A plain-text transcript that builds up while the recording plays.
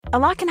A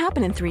lot can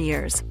happen in 3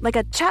 years, like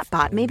a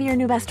chatbot may be your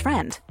new best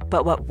friend.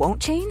 But what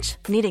won't change?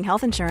 Needing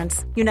health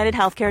insurance. United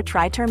Healthcare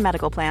Tri-Term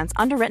Medical Plans,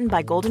 underwritten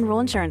by Golden Rule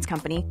Insurance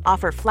Company,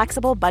 offer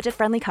flexible,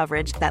 budget-friendly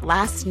coverage that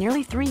lasts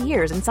nearly 3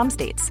 years in some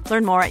states.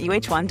 Learn more at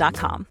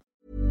uh1.com.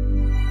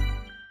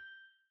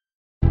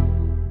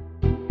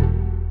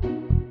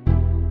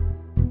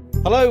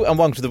 Hello and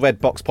welcome to the Red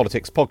Box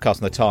Politics podcast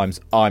on The Times.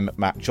 I'm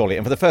Matt Jolly,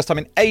 and for the first time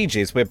in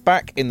ages we're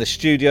back in the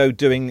studio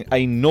doing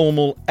a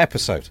normal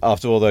episode.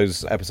 After all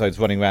those episodes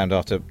running around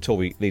after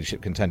Tory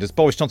leadership contenders,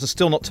 Boris Johnson's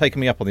still not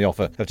taken me up on the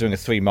offer of doing a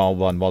 3-mile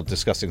run while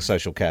discussing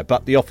social care,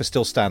 but the offer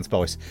still stands,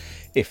 Boris,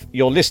 if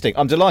you're listening.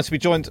 I'm delighted to be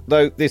joined,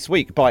 though, this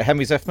week by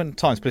Henry Zeffman,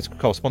 Times political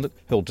correspondent,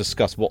 who'll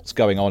discuss what's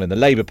going on in the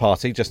Labour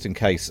Party, just in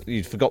case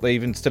you forgot they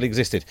even still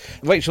existed.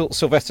 Rachel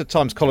Sylvester,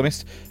 Times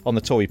columnist, on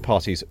the Tory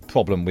party's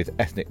problem with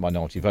ethnic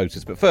minority voters.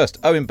 But first,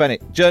 Owen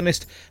Bennett,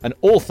 journalist and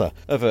author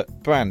of a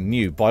brand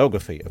new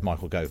biography of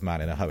Michael Gove,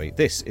 Man in a Hurry.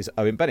 This is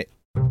Owen Bennett.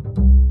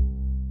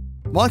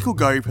 Michael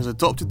Gove has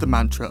adopted the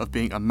mantra of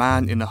being a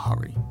man in a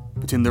hurry,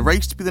 but in the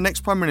race to be the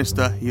next Prime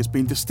Minister, he has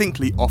been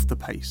distinctly off the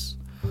pace.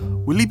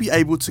 Will he be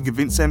able to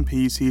convince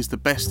MPs he is the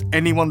best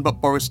anyone but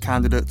Boris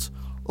candidate,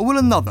 or will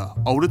another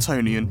old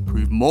Etonian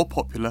prove more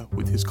popular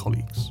with his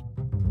colleagues?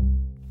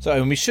 So,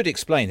 and we should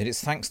explain that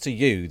it's thanks to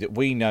you that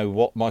we know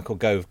what Michael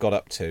Gove got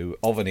up to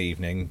of an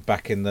evening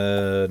back in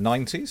the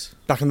 90s?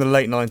 Back in the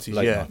late 90s,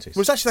 late yeah. 90s.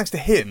 Well, it's actually thanks to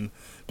him,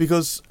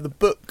 because the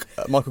book,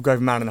 Michael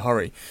Gove, Man in a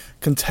Hurry,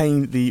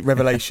 contained the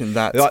revelation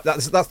that... Right,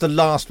 that's the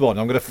last one.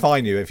 I'm going to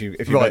fine you if you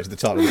mention the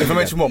title. If I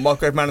mention what?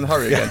 Michael Gove, Man in a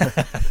Hurry again?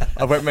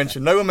 I won't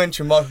mention... No one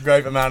mentioned Michael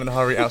Gove, A Man in a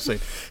Hurry out soon.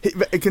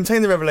 It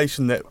contained the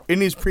revelation that in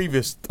his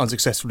previous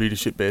unsuccessful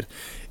leadership bid,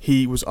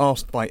 he was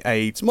asked by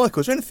aides, Michael,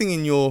 is there anything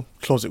in your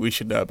closet we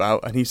should know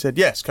about? And he said,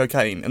 yes,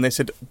 cocaine. And they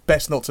said,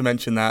 best not to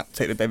mention that,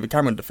 take the David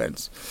Cameron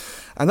defence.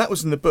 And that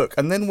was in the book.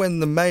 And then when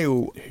the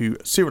Mail, who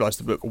serialised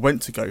the book,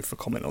 went to go for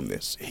comment on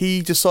this,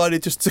 he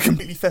decided just to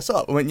completely fess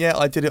up and went, yeah,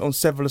 I did it on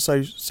several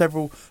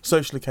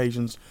social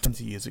occasions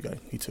 20 years ago.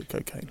 He took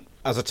cocaine.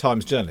 As a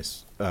Times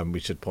journalist, we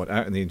should point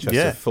out, in the interest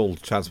of full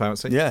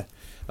transparency. Yeah.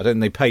 I don't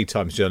think they pay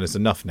Times journalists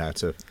enough now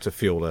to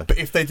fuel a... But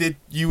if they did,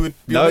 you would...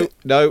 No.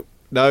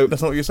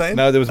 That's not what you're saying?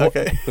 No, there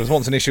was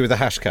once an issue with the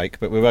hash cake,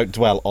 but we won't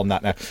dwell on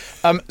that now.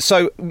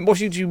 So, what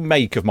did you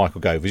make of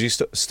Michael Gove? As you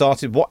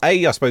started,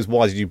 I suppose,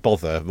 why did you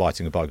bother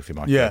writing a biography of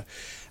Michael Gove?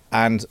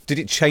 And did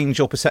it change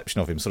your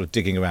perception of him, sort of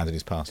digging around in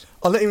his past?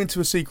 I'll let you into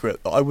a secret.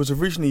 I was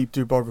originally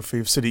doing a biography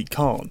of Sadiq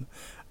Khan,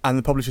 and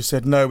the publisher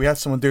said, no, we had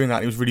someone doing that,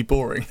 and it was really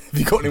boring. Have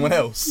you got anyone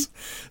else?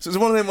 So it was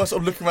one of them where I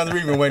sort of looking around the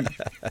room and went,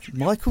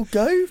 Michael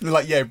Gove? And they're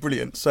like, yeah,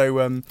 brilliant.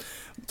 So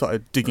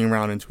started digging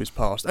around into his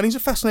past. And he's a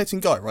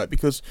fascinating guy, right?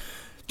 Because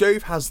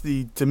Gove has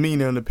the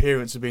demeanour and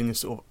appearance of being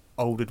this sort of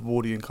old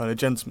Edwardian kind of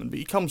gentleman, but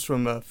he comes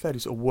from a fairly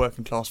sort of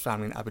working class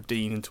family in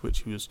Aberdeen, into which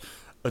he was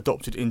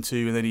adopted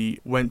into, and then he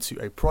went to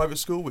a private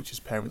school which his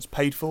parents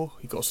paid for.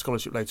 He got a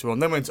scholarship later on,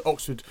 then went to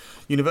Oxford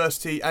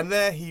University, and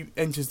there he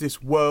enters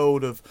this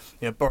world of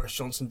Boris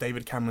Johnson,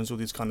 David Cameron's, all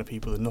these kind of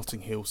people, the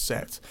Notting Hill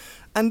set,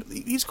 and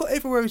he's got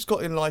everywhere he's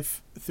got in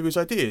life through his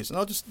ideas. And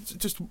I'll just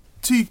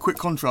two quick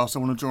contrasts I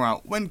want to draw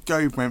out. When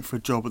Gove went for a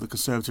job at the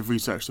Conservative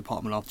Research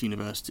Department after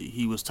university,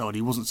 he was told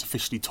he wasn't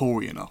sufficiently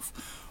Tory enough.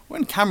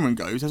 When Cameron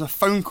goes, there's a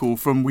phone call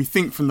from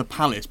the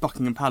palace,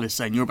 Buckingham Palace,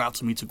 saying, you're about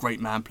to meet a great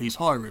man, please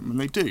hire him, and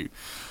they do.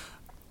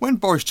 When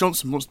Boris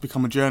Johnson wants to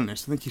become a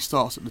journalist, I think he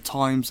starts at the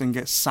Times and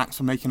gets sacked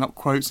for making up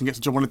quotes and gets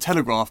a job on a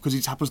Telegraph because he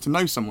just happens to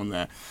know someone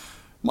there.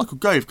 Michael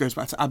Gove goes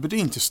back to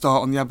Aberdeen to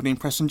start on the Aberdeen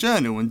Press and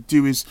Journal and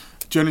do his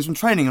journalism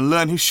training and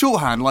learn his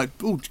shorthand, like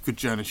all good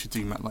journalists should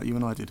do, Matt, like you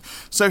and I did.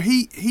 So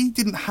he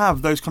didn't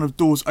have those kind of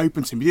doors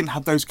open to him. He didn't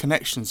have those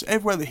connections.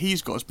 Everywhere that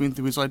he's got has been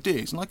through his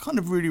ideas, and I kind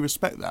of really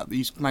respect that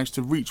he's managed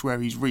to reach where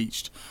he's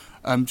reached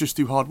just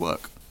through hard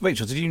work.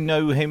 Rachel, did you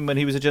know him when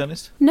he was a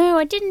journalist? No,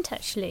 I didn't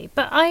actually,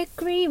 but I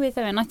agree with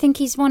Owen. I think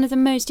he's one of the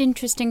most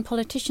interesting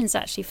politicians,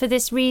 actually, for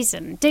this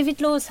reason.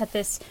 David Laws had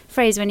this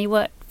phrase when he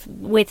worked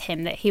with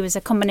him, that he was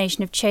a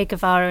combination of Che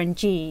Guevara and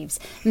Jeeves.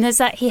 And there's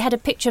that, he had a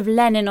picture of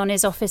Lenin on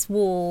his office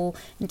wall,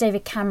 and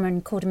David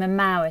Cameron called him a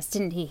Maoist,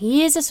 didn't he?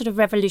 He is a sort of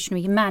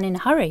revolutionary man in a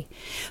hurry.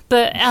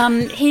 But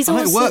he's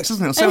also... it works,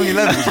 doesn't it? On so many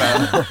levels,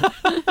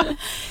 man.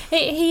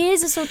 He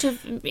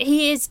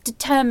is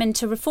determined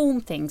to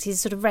reform things. He's a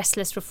sort of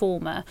restless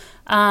reformer.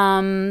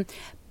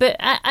 But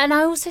I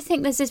also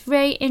think there's this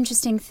very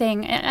interesting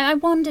thing. I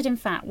wondered, in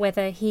fact,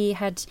 whether he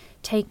had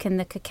taken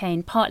the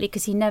cocaine, partly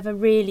because he never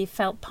really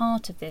felt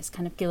part of this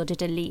kind of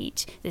gilded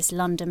elite, this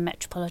London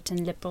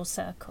metropolitan liberal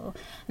circle.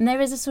 And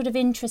there is a sort of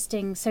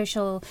interesting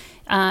social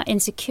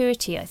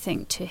insecurity, I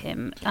think, to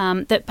him,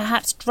 that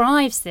perhaps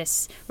drives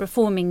this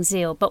reforming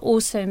zeal, but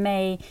also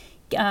may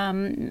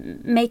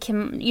make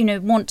him,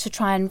 want to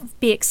try and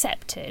be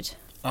accepted.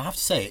 I have to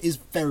say, it is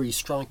very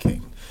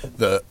striking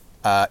that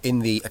in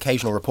the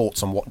occasional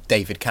reports on what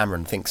David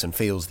Cameron thinks and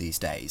feels these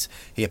days,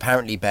 he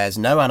apparently bears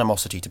no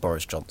animosity to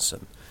Boris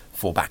Johnson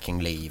for backing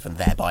Leave and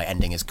thereby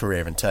ending his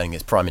career and turning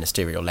his prime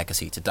ministerial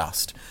legacy to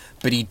dust.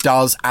 But he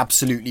does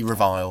absolutely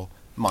revile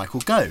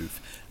Michael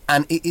Gove.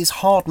 And it is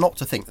hard not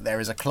to think that there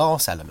is a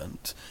class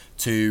element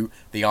to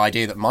the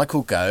idea that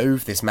Michael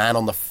Gove, this man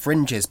on the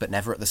fringes but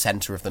never at the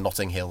centre of the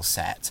Notting Hill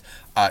set,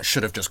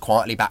 should have just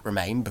quietly back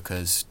Remain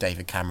because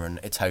David Cameron,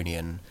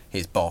 Etonian,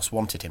 his boss,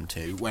 wanted him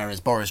to, whereas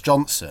Boris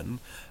Johnson,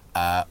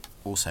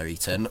 also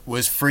Eton,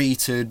 was free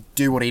to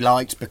do what he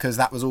liked because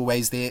that was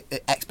always the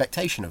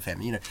expectation of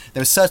him. You know,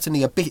 there was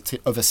certainly a bit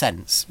of a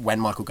sense when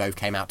Michael Gove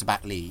came out to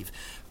back Leave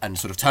and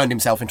sort of turned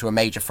himself into a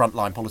major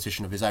frontline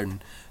politician of his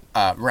own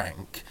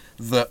rank,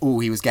 that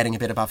he was getting a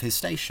bit above his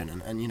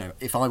station. And you know,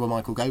 if I were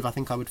Michael Gove, I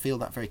think I would feel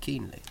that very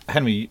keenly.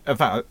 Henry, in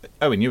fact,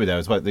 Owen, you were there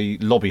as well, the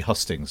lobby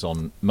hustings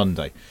on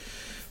Monday,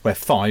 where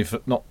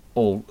 5, not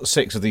all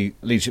 6 of the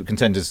leadership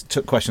contenders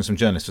took questions from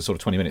journalists for sort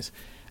of 20 minutes.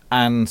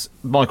 And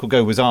Michael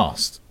Gove was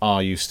asked,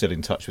 are you still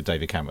in touch with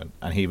David Cameron?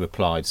 And he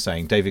replied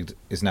saying, David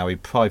is now a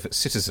private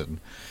citizen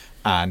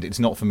and it's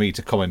not for me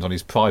to comment on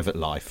his private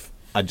life.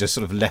 And just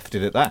sort of left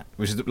it at that,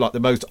 which is like the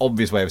most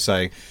obvious way of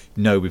saying,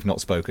 no, we've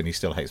not spoken, he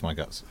still hates my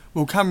guts.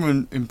 Well,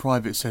 Cameron in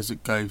private says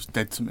that Gove's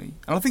dead to me.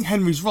 And I think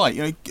Henry's right.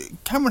 You know,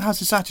 Cameron has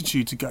this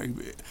attitude to Gove.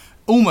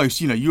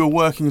 Almost, you know, you were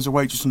working as a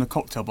waitress in a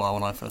cocktail bar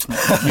when I first met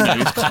you. You know,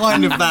 it's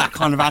kind of that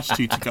kind of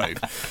attitude to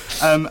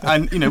Gove.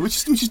 And, you know,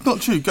 which is not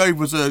true. Gove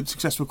was a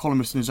successful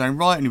columnist in his own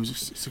right, and he was a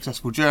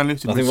successful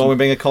journalist. Nothing wrong with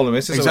being a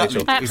columnist, is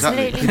exactly.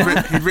 Absolutely.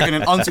 He'd written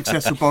an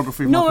unsuccessful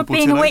biography of Nor Michael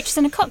being Portillo. a waitress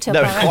in a cocktail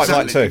No, bar. quite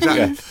right too.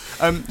 Exactly.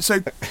 Yeah. So,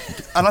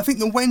 and I think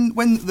that when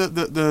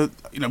the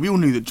you know, we all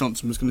knew that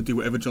Johnson was going to do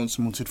whatever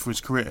Johnson wanted for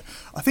his career.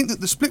 I think that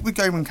the split with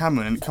Gove and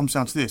Cameron, and it comes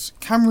down to this: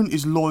 Cameron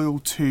is loyal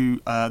to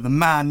the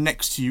man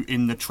next to you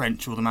in the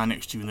trench or the man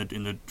next to you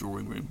in the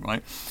drawing room,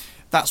 right?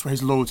 That's where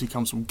his loyalty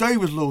comes from.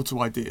 Gove is loyal to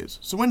ideas.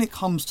 So when it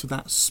comes to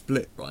that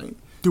split, right?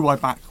 Do I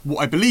back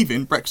what I believe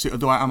in,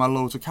 Brexit, or am I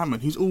loyal to Cameron?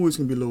 He's always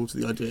going to be loyal to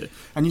the idea.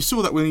 And you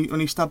saw that when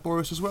he stabbed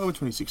Boris as well in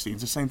 2016.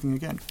 It's the same thing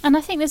again. And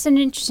I think there's an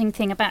interesting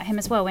thing about him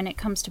as well when it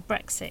comes to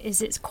Brexit, is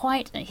he's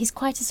quite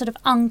a sort of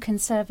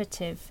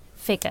unconservative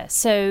figure.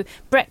 So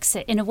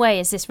Brexit, in a way,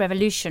 is this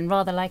revolution,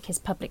 rather like his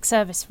public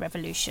service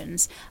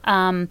revolutions.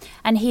 And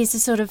he's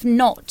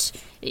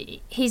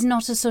he's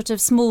not a sort of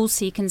small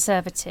C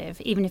conservative,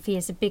 even if he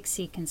is a big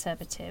C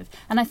conservative.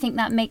 And I think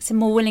that makes him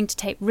more willing to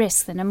take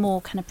risks than a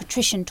more kind of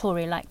patrician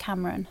Tory like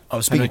Cameron. I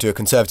was speaking to a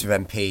Conservative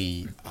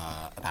MP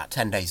about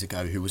 10 days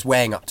ago who was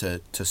weighing up to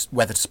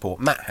whether to support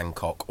Matt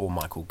Hancock or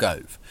Michael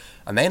Gove.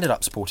 And they ended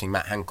up supporting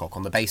Matt Hancock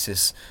on the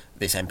basis,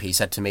 this MP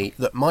said to me,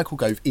 that Michael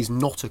Gove is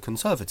not a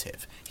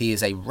Conservative. He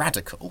is a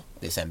radical,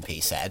 this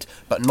MP said,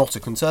 but not a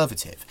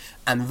Conservative.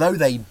 And though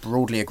they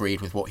broadly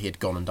agreed with what he had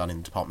gone and done in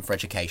the Department for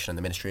Education and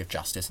the Ministry of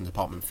Justice and the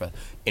Department for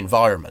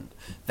Environment,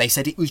 they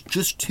said it was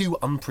just too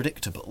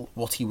unpredictable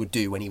what he would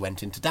do when he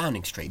went into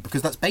Downing Street,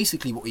 because that's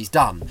basically what he's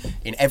done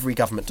in every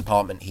government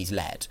department he's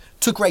led,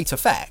 to great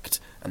effect.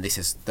 And this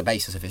is the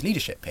basis of his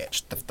leadership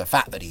pitch, the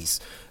fact that he's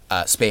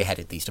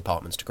spearheaded these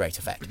departments to great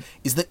effect,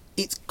 is that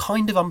it's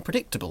kind of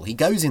unpredictable. He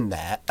goes in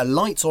there,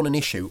 alights on an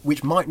issue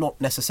which might not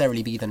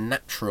necessarily be the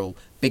natural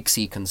big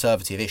C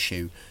Conservative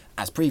issue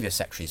as previous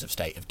Secretaries of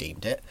State have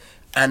deemed it,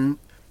 and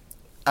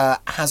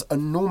has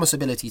enormous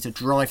ability to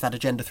drive that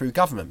agenda through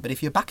government. But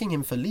if you're backing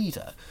him for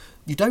leader,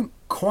 you don't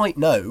quite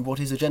know what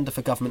his agenda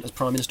for government as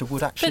Prime Minister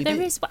would actually be. But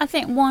there is, I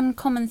think, one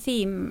common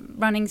theme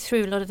running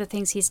through a lot of the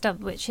things he's done,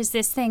 which is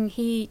this thing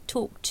he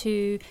talked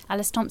to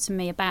Alice Thompson and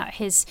me about,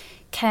 his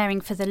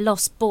caring for the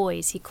lost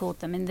boys, he called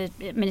them, in the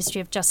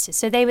Ministry of Justice.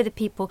 So they were the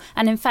people,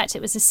 and in fact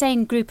it was the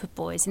same group of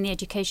boys in the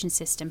education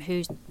system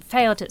who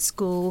failed at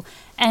school,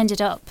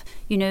 ended up,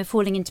 you know,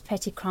 falling into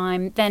petty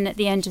crime, then at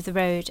the end of the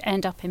road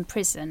end up in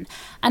prison.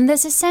 And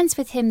there's a sense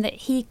with him that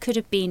he could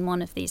have been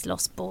one of these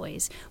lost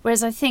boys.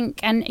 Whereas I think,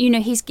 and you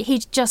know, he's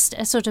just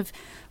a sort of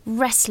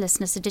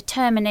restlessness, a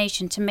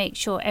determination to make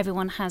sure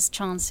everyone has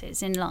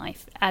chances in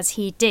life, as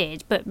he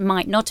did, but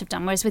might not have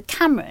done. Whereas with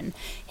Cameron,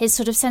 his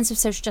sort of sense of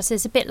social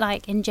justice is a bit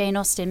like in Jane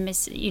Austen,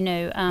 Miss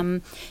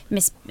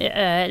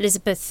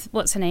Elizabeth,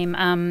 what's her name,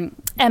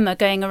 Emma,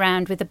 going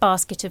around with a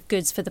basket of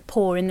goods for the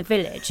poor in the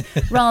village,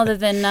 rather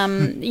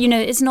than, you know,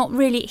 it's not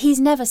really, he's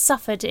never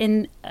suffered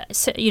in,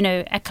 you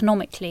know,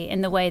 economically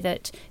in the way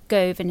that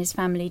Gove and his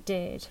family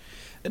did.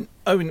 And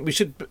Owen, we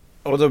should,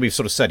 although we've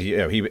sort of said, you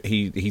know,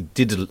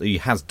 he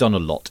has done a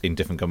lot in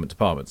different government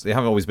departments. They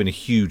haven't always been a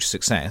huge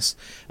success.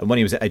 And when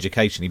he was at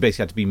education, he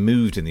basically had to be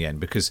moved in the end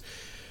because,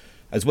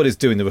 as well as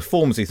doing the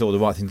reforms he thought were the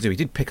right thing to do, he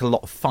did pick a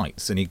lot of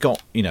fights, and he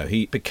got, you know,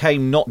 he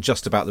became not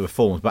just about the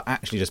reforms, but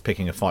actually just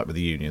picking a fight with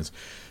the unions.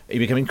 He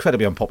became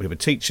incredibly unpopular with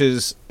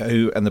teachers,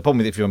 and the problem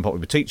with if you're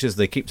unpopular with teachers,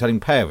 they keep telling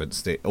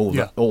parents that all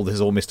this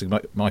is all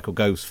Mr. Michael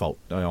Gove's fault.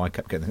 I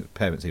kept getting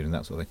parents even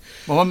that sort of thing.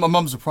 Well, my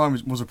mum was a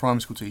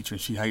primary school teacher,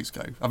 and she hates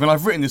Gove. I mean,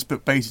 I've written this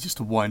book basically just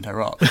to wind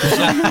her up. You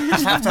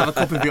just have to have a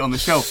copy of it on the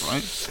shelf,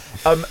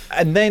 right?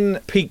 And then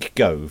peak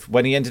Gove,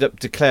 when he ended up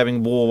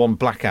declaring war on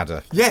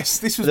Blackadder. Yes,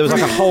 this was. There was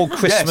like a brilliant. whole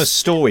Christmas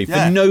story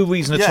for no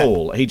reason at Yeah.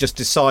 all. He just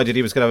decided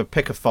he was going to have a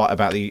pick a fight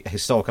about the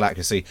historical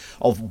accuracy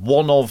of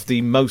one of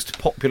the most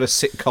popular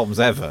sitcoms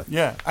ever.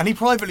 Yeah, and he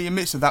privately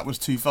admits that was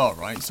too far,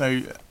 right?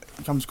 So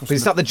comes across. But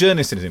is that the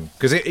journalist in him?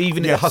 Because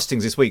even Yes. at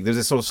Hustings this week, there's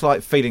a sort of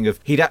slight feeling of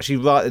he'd actually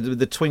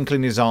the twinkle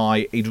in his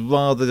eye. He'd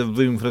rather the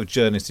room full of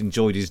journalists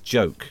enjoyed his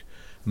joke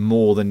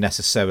more than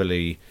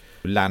necessarily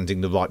landing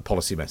the right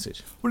policy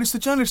message. Well, it's the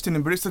journalist in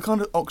him, but it's the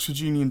kind of Oxford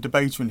Union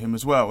debater in him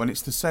as well, and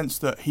it's the sense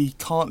that he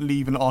can't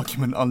leave an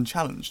argument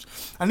unchallenged.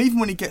 And even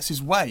when he gets his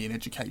way in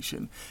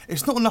education,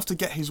 it's not enough to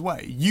get his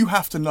way. You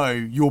have to know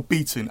you're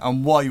beaten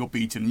and why you're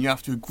beaten, and you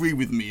have to agree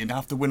with me and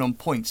have to win on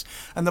points.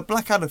 And the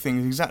Blackadder thing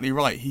is exactly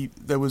right.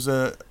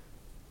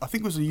 I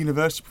think it was a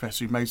university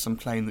professor who made some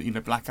claim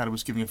that, Blackadder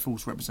was giving a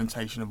false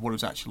representation of what it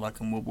was actually like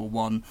in World War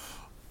One.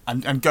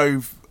 And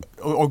Gove,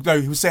 or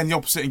no, he was saying the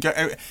opposite.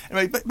 And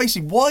anyway,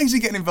 basically, why is he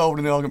getting involved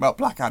in the argument about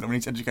Blackadder when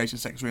he's Education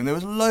Secretary? And there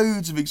was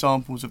loads of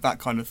examples of that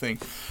kind of thing.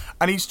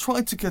 And he's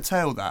tried to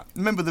curtail that.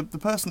 Remember, the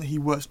person that he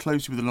worked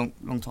closely with a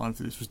long time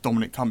for this was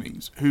Dominic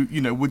Cummings, who,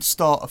 would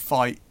start a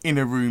fight in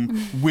a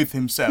room with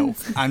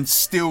himself and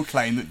still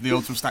claim that the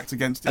odds were stacked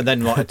against him. And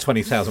then write a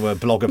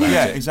 20,000-word blog about it.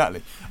 Yeah,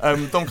 exactly.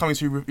 Dom Cummings,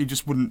 he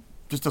just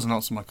doesn't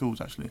answer my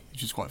calls, actually,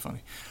 which is quite funny.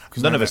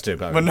 None of us do,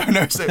 Barry. Well,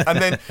 no. So, and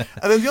then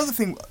the other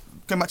thing,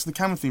 going back to the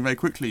Cameron thing very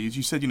quickly, is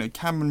you said,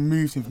 Cameron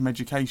moved him from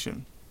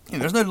education.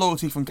 There's no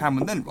loyalty from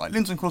Cameron then, right?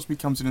 Lyndon Crosby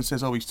comes in and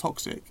says, he's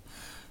toxic.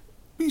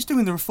 But he's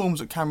doing the reforms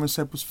that Cameron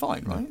said was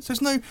fine, right? So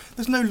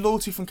there's no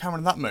loyalty from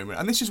Cameron at that moment.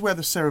 And this is where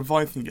the Sarah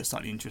Vine thing gets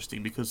slightly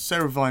interesting, because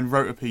Sarah Vine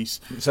wrote a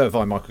piece... Sarah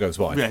Vine, Michael Gove's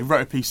wife. Yeah,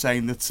 wrote a piece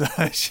saying that...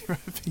 she wrote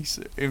a piece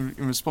in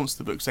response to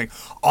the book saying,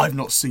 I've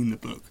not seen the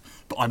book,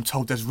 but I'm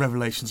told there's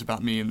revelations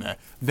about me in there.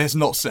 There's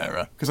not,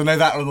 Sarah, because I know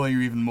that will annoy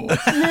you even more.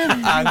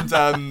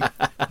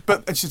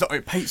 But she's like,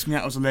 it paints me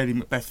out as a Lady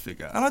Macbeth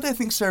figure. And I don't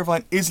think Sarah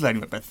Vine is a Lady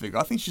Macbeth figure.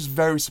 I think she's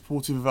very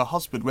supportive of her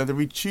husband, whether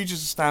he chooses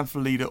to stand for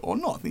leader or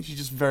not. I think she's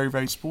just very,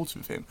 very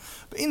supportive of him.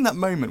 But in that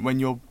moment when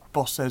your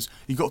boss says,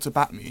 you got to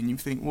back me, and you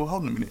think, well,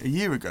 hold on a minute, a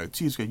year ago,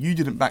 2 years ago, you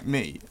didn't back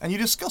me, and you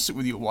discuss it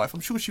with your wife,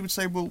 I'm sure she would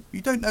say, well,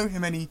 you don't owe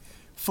him any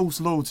false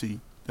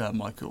loyalty,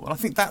 Michael. And I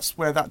think that's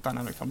where that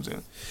dynamic comes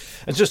in.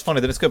 It's just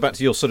funny that let's go back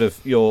to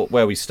your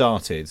where we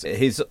started.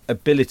 His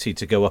ability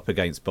to go up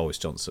against Boris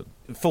Johnson.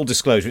 Full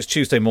disclosure, it's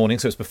Tuesday morning,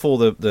 so it's before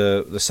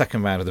the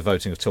second round of the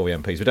voting of Tory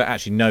MPs. We don't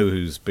actually know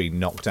who's been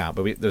knocked out,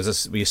 but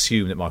we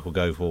assume that Michael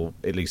Gove will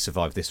at least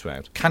survive this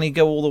round. Can he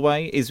go all the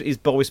way? Is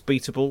Boris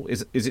beatable?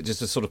 Is it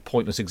just a sort of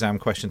pointless exam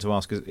question to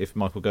ask if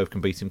Michael Gove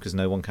can beat him because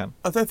no one can?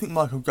 I don't think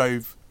Michael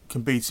Gove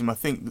can beat him. I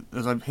think,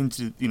 as I've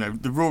hinted,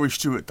 the Rory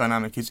Stewart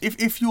dynamic is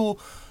if you're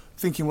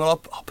thinking, well,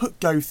 I'll put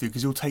Gove through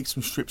because he'll take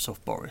some strips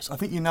off Boris. I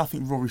think you now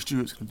think Rory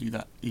Stewart's going to do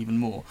that even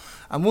more.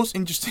 And what's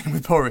interesting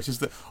with Boris is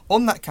that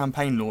on that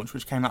campaign launch,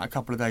 which came out a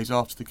couple of days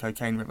after the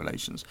cocaine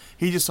revelations,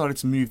 he decided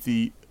to move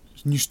the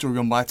news story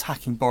on by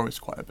attacking Boris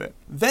quite a bit.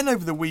 Then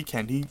over the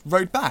weekend he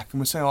rode back and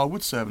was saying, I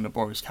would serve in a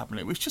Boris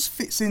cabinet, which just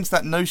fits into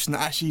that notion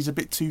that actually he's a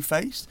bit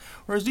two-faced.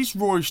 Whereas at least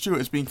Rory Stewart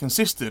has been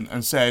consistent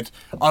and said,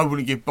 I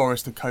wouldn't give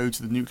Boris the code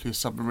to the nuclear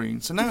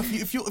submarine. So now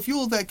if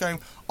you're there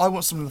going, I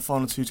want someone in the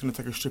final two who's going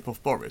to take a strip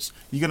off Boris,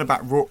 you're going to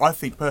back Rory. I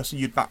think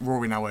personally you'd back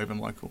Rory now over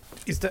Michael.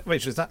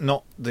 Rachel, is that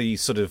not the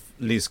sort of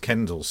Liz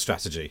Kendall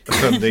strategy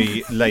from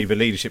the Labour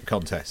leadership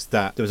contest,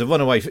 that there was a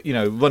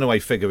runaway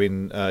figure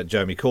in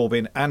Jeremy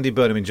Corbyn, Andy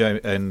Burnham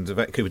and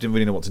Yvette Cooper didn't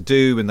really know what to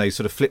do, and they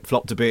sort of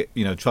flip-flopped a bit,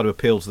 try to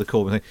appeal to the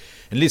Corbyn thing.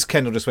 And Liz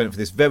Kendall just went for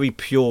this very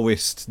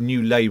purist,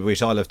 new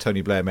Labourish, I love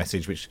Tony Blair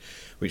message,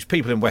 which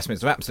people in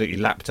Westminster have absolutely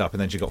lapped up,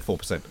 and then she got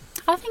 4%.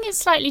 I think it's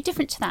slightly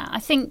different to that. I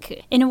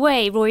think, in a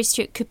way, Rory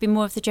Stewart could be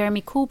more of the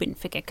Jeremy Corbyn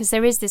figure, because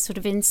there is this sort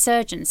of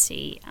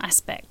insurgency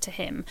aspect to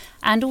him.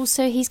 And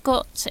also he's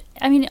got,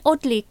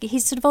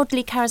 he's sort of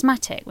oddly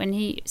charismatic when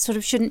he sort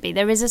of shouldn't be.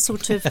 There is a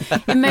sort of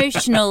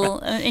emotional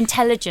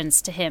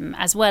intelligence to him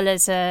as well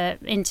as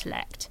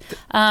intellect.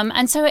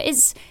 And so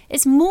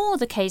it's more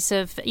the case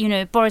of,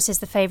 Boris is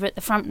the favourite,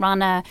 the front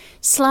runner,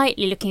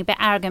 slightly looking a bit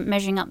arrogant,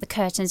 measuring up the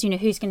curtains,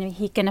 who's going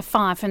to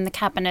fire from the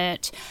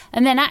cabinet.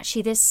 And then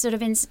actually this sort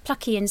of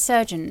plucky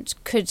insurgent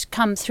could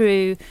come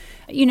through,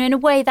 in a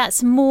way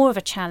that's more of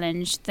a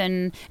challenge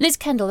than Liz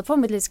Kendall. The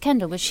problem with Liz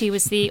Kendall was she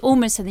was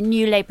almost the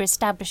new Labour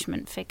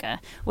establishment figure,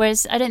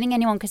 whereas I don't think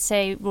anyone could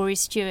say Rory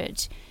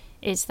Stewart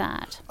is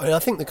that. I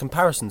think the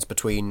comparisons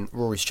between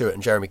Rory Stewart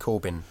and Jeremy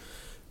Corbyn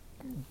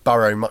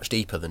burrow much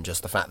deeper than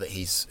just the fact that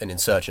he's an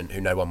insurgent who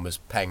no one was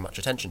paying much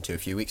attention to a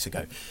few weeks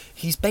ago.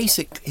 His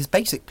basic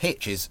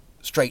pitch is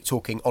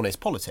straight-talking, honest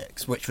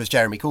politics, which was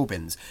Jeremy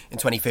Corbyn's in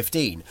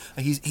 2015.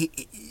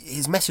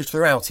 His message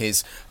throughout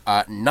is,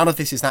 none of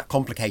this is that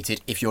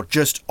complicated if you're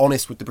just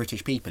honest with the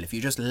British people, if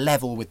you just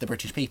level with the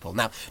British people.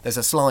 Now, there's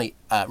a slight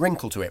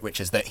wrinkle to it,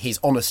 which is that his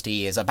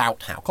honesty is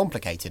about how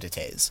complicated it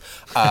is.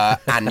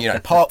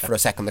 And, park for a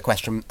second the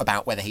question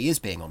about whether he is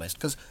being honest,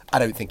 because I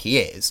don't think he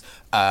is.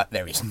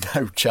 There is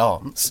no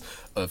chance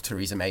of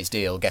Theresa May's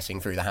deal getting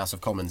through the House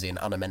of Commons in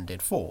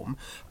unamended form,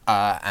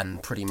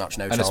 and pretty much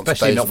no chance. And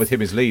especially not with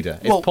him as leader.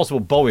 It's possible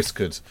Boris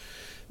could...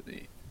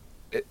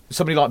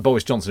 Somebody like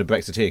Boris Johnson, a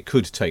Brexiteer,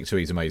 could take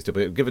Theresa May's deal,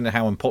 but given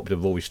how unpopular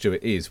Rory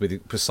Stewart is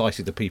with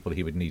precisely the people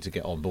he would need to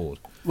get on board.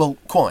 Well,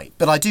 quite.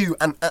 But I do...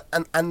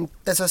 And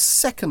there's a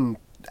second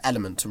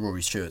element to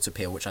Rory Stewart's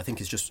appeal, which I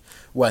think is just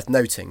worth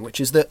noting, which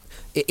is that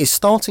it is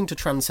starting to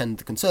transcend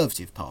the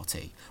Conservative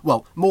Party.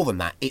 Well, more than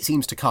that, it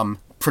seems to come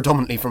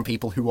predominantly from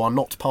people who are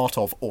not part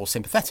of or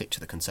sympathetic to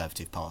the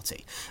Conservative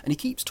Party. And he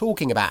keeps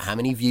talking about how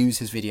many views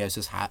his videos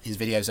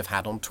have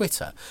had on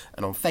Twitter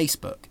and on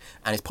Facebook,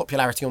 and his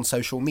popularity on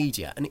social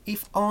media. And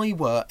if I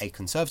were a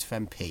Conservative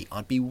MP,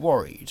 I'd be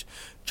worried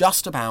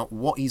just about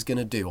what he's going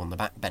to do on the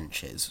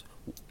backbenches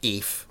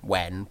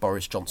when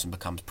Boris Johnson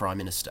becomes Prime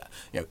Minister.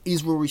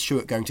 Is Rory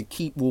Stewart going to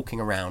keep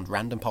walking around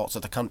random parts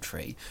of the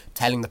country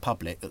telling the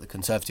public that the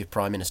Conservative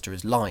Prime Minister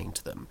is lying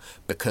to them?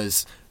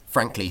 Because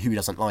frankly, who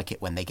doesn't like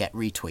it when they get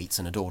retweets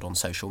and adored on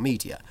social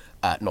media?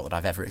 Not that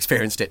I've ever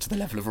experienced it to the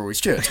level of Rory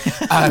Stewart.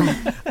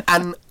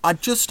 And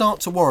I'd just start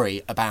to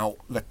worry about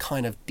the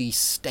kind of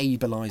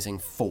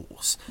destabilising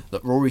force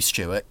that Rory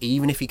Stewart,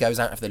 even if he goes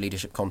out of the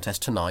leadership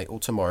contest tonight or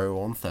tomorrow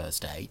or on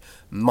Thursday,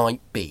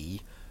 might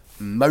be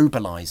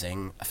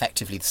mobilising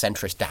effectively the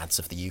centrist dads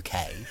of the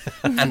UK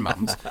and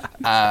mums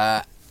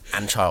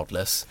and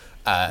childless.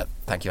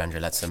 Thank you,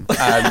 Andrew Leadsom.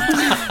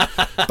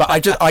 But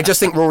I just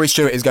think Rory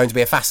Stewart is going to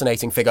be a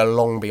fascinating figure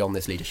long beyond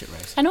this leadership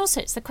race. And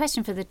also, it's the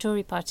question for the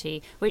Tory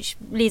party, which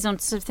leads on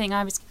to something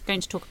I was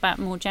going to talk about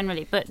more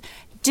generally. But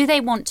do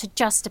they want to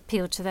just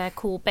appeal to their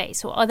core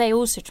base, or are they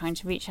also trying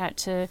to reach out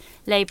to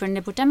Labour and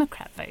Liberal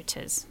Democrat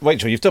voters?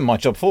 Rachel, you've done my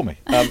job for me.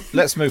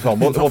 Let's move on.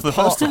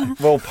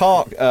 We'll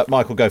park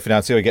Michael Gove for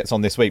now, see how he gets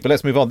on this week. But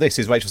let's move on. This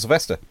is Rachel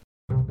Sylvester.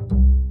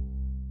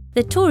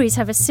 The Tories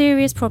have a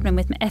serious problem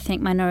with ethnic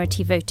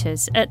minority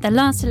voters. At the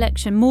last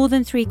election, more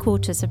than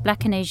 3/4 of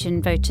black and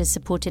Asian voters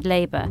supported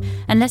Labour,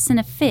 and less than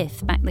a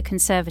fifth backed the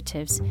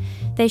Conservatives.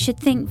 They should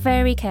think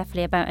very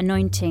carefully about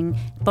anointing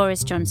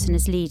Boris Johnson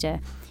as leader.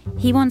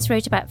 He once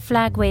wrote about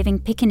flag-waving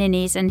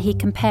piccaninnies, and he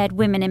compared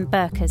women in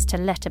burqas to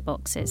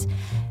letterboxes.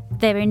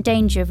 They're in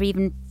danger of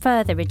even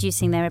further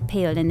reducing their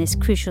appeal in this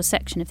crucial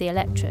section of the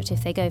electorate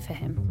if they go for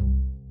him.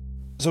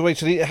 So,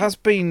 Rachel, it has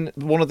been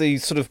one of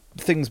these sort of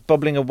things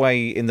bubbling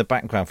away in the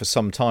background for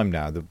some time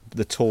now,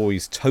 the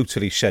Tories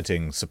totally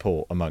shedding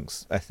support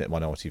amongst ethnic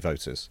minority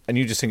voters. And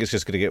you just think it's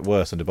just going to get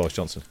worse under Boris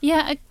Johnson?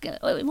 Yeah,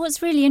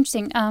 what's really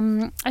interesting,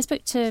 I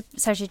spoke to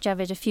Sajid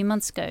Javid a few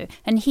months ago,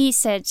 and he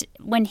said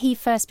when he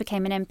first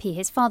became an MP,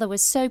 his father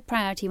was so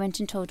proud he went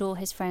and told all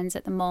his friends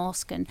at the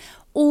mosque, and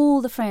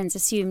all the friends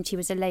assumed he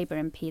was a Labour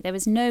MP. There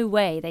was no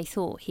way they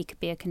thought he could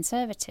be a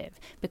Conservative,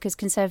 because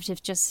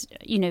Conservatives just,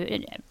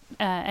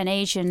 an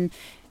Asian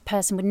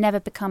person would never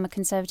become a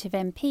Conservative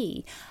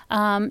MP.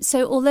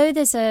 So although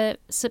there's a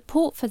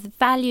support for the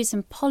values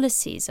and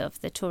policies of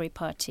the Tory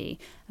party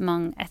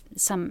among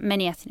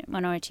many ethnic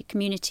minority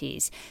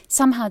communities,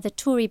 somehow the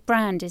Tory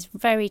brand is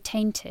very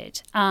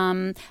tainted.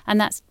 And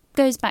that's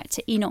goes back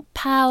to Enoch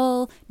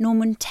Powell,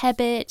 Norman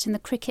Tebbit and the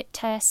cricket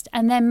test.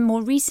 And then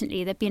more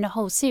recently, there've been a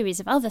whole series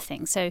of other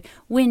things. So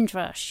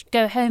Windrush,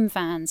 Go Home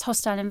vans,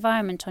 hostile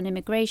environment on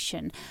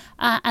immigration.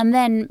 And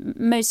then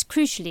most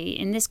crucially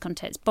in this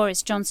context,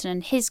 Boris Johnson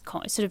and his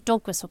sort of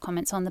dog whistle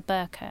comments on the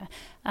burqa,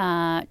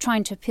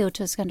 trying to appeal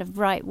to this kind of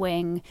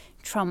right-wing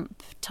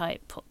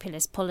Trump-type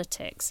populist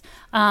politics.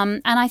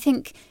 And I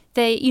think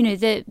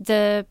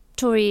the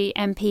Tory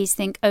MPs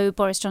think,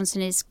 Boris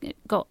Johnson has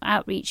got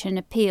outreach and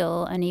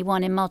appeal and he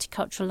won in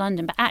multicultural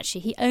London. But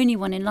actually, he only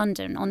won in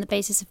London on the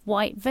basis of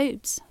white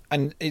votes.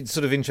 And it's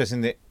sort of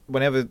interesting that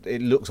whenever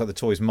it looks like the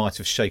Tories might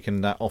have shaken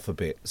that off a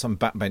bit, some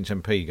backbench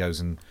MP goes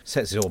and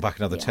sets it all back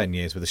another 10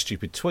 years with a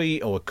stupid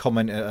tweet or a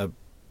comment at an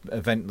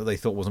event that they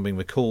thought wasn't being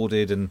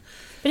recorded.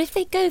 But if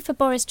they go for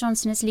Boris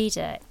Johnson as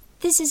leader,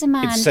 this is a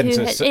man it's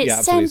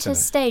centre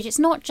stage. It's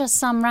not just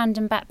some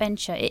random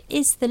backbencher. It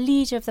is the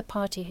leader of the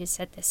party who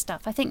said this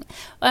stuff. I think,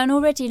 and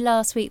already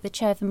last week, the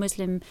chair of the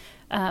Muslim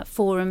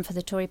Forum for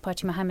the Tory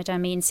party, Mohammed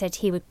Amin, said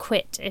he would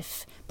quit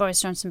if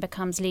Boris Johnson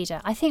becomes leader.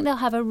 I think they'll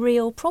have a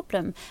real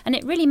problem. And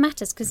it really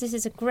matters because this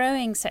is a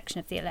growing section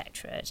of the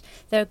electorate.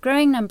 There are a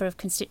growing number of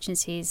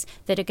constituencies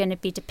that are going to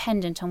be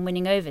dependent on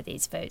winning over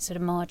these votes, sort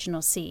of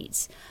marginal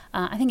seats.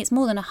 I think it's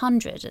more than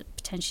 100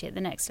 potentially at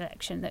the next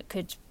election that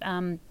could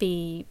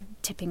be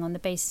tipping on the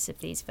basis of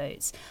these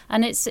votes.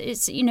 And it's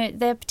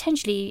they're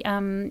potentially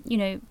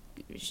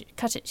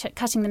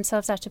cutting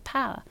themselves out of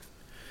power.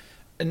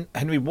 And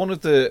Henry, one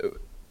of the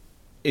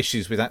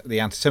issues with the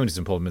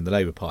anti-Semitism problem in the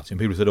Labour Party, and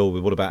people said,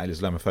 what about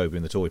Islamophobia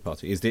in the Tory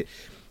party, is that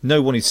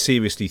no one is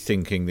seriously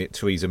thinking that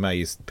Theresa May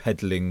is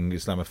peddling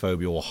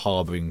Islamophobia or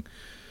harbouring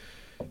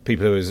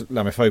people who are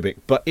Islamophobic.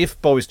 But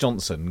if Boris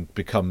Johnson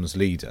becomes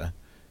leader,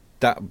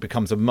 that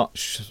becomes a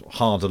much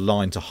harder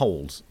line to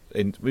hold.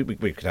 We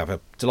could have a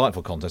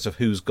delightful contest of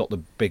who's got the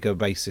bigger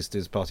racist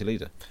as party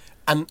leader.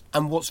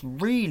 And what's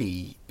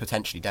really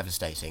potentially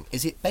devastating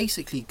is it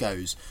basically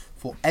goes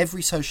for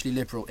every socially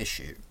liberal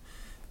issue.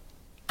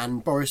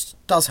 And Boris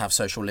does have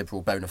social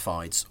liberal bona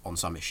fides on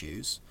some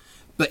issues,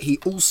 but he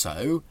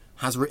also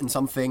has written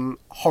something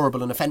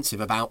horrible and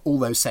offensive about all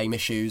those same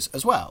issues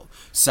as well.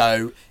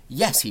 So,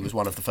 yes, he was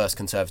one of the first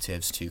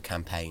Conservatives to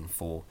campaign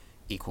for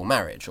equal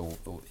marriage or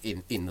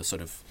in the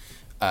sort of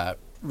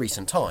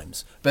recent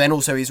times. But then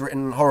also he's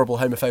written horrible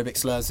homophobic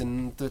slurs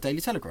in the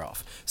Daily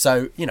Telegraph.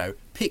 So,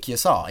 pick your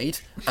side,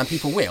 and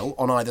people will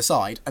on either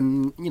side.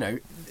 And,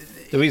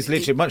 There is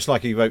literally, much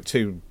like he wrote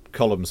 2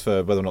 columns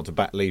for whether or not to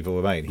back Leave or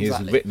Remain, he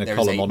has written a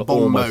column on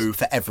bon mot almost...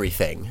 for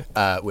everything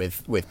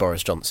with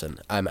Boris Johnson,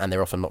 and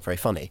they're often not very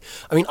funny.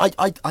 I mean,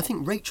 I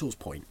think Rachel's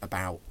point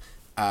about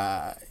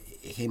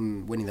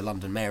him winning the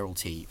London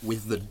mayoralty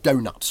with the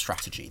donut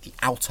strategy, the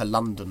outer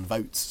London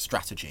votes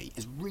strategy,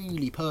 is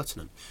really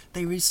pertinent.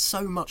 There is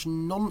so much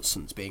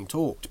nonsense being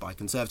talked by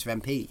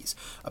Conservative MPs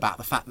about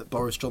the fact that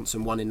Boris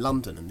Johnson won in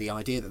London, and the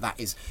idea that that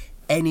is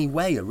any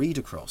way a read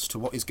across to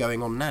what is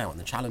going on now and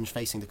the challenge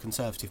facing the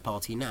Conservative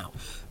Party now.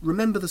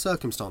 Remember the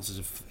circumstances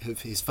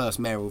of his first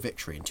mayoral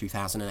victory in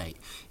 2008.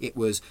 It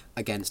was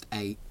against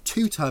a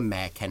 2-term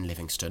mayor, Ken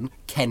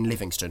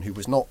Livingstone, who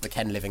was not the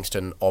Ken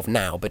Livingstone of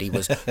now, but he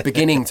was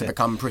beginning to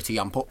become pretty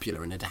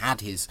unpopular and had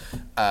had his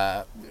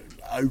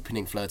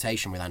opening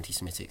flirtation with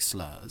anti-Semitic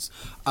slurs.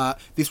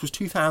 This was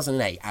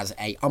 2008 as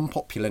a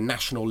unpopular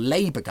National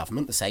Labour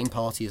government, the same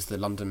party as the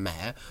London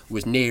mayor,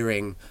 was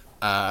nearing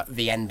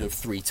the end of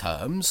 3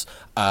 terms.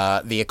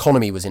 The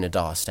economy was in a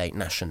dire state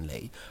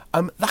nationally.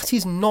 That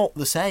is not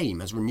the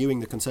same as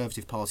renewing the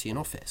Conservative Party in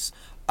office.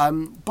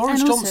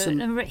 Boris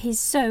Johnson... he's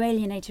so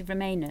alienated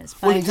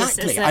Remainers. Well,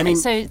 exactly.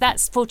 So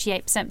that's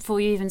 48% before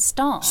you even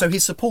start. So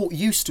his support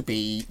used to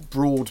be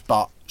broad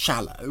but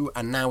shallow,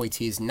 and now it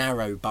is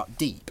narrow but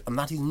deep, and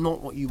that is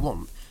not what you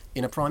want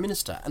in a Prime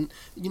Minister. And,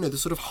 the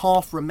sort of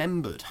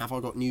half-remembered Have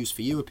I Got News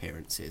For You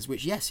appearances,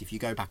 which, yes, if you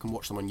go back and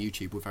watch them on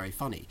YouTube, were very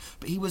funny.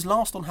 But he was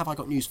last on Have I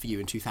Got News For You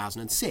in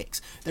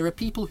 2006. There are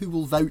people who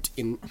will vote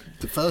in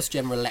the first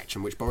general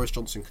election, which Boris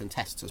Johnson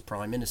contests as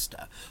Prime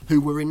Minister,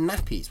 who were in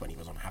nappies when he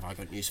was on Have I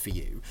Got News For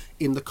You,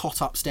 in the cot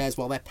upstairs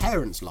while their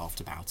parents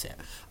laughed about it.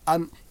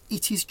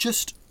 It is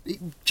just... It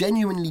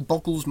genuinely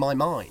boggles my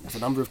mind, the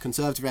number of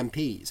Conservative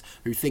MPs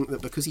who think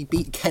that because he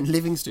beat Ken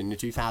Livingstone in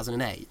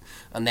 2008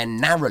 and then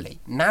narrowly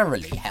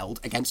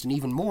held against an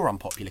even more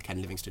unpopular Ken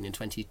Livingstone in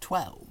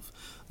 2012,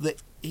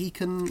 that he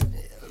can,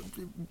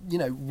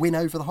 win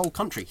over the whole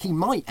country. He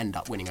might end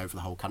up winning over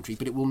the whole country,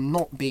 but it will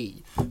not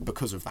be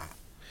because of that.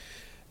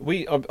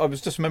 I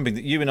was just remembering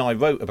that you and I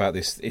wrote about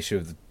this issue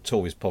of the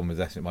Tories' problem with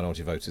ethnic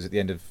minority voters at the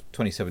end of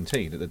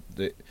 2017,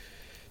 that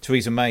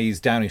Theresa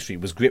May's Downing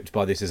Street was gripped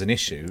by this as an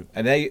issue,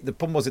 and the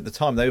problem was at the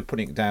time they were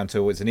putting it down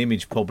to it's an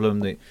image problem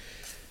that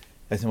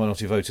ethnic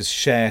minority voters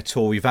share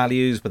Tory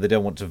values, but they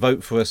don't want to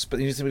vote for us. But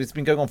it's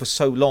been going on for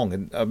so long,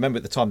 and I remember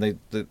at the time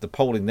the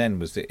polling then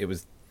was that it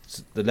was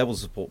the levels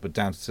of support were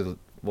down to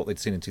what they'd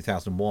seen in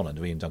 2001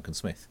 under Ian Duncan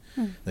Smith.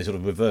 They sort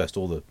of reversed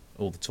all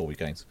the Tory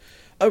gains.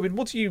 Owen,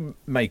 what do you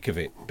make of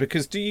it?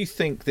 Because do you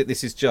think that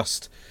this is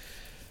just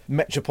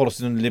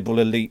metropolitan liberal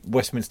elite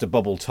Westminster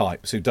bubble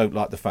types who don't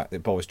like the fact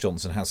that Boris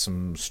Johnson has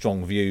some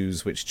strong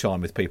views which chime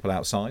with people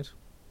outside?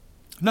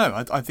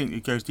 No, I think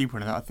it goes deeper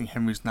into that. I think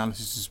Henry's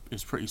analysis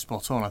is pretty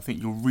spot on. I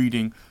think you're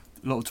reading,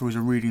 a lot of Tories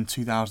are reading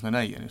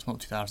 2008, and it's not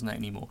 2008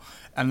 anymore.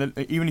 And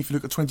even if you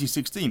look at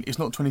 2016, it's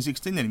not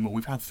 2016 anymore.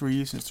 We've had 3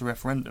 years since the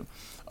referendum.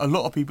 A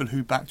lot of people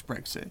who backed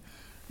Brexit,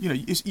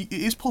 it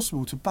is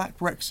possible to back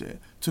Brexit,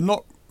 to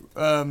not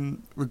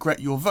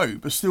regret your vote,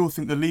 but still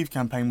think the Leave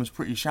campaign was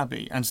pretty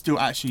shabby, and still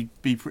actually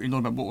be pretty annoyed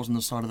about what was on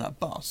the side of that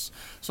bus.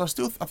 So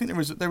I think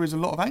there is a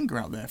lot of anger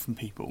out there from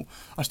people.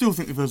 I still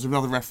think if there was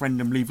another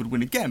referendum, Leave would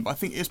win again, but I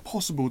think it's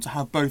possible to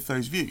have both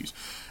those views.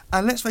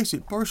 And let's face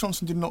it, Boris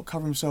Johnson did not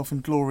cover himself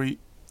in glory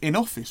in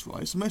office,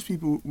 right? So most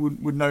people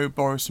would know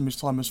Boris from his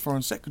time as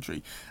Foreign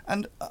Secretary,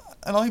 and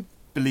I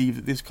believe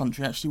that this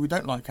country actually, we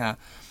don't like our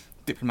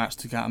diplomats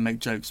to go out and make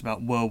jokes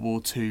about World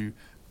War II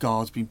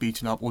guards being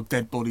beaten up, or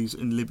dead bodies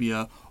in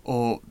Libya,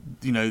 or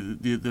the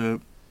Nadim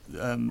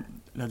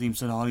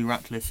Senali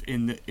Ratcliffe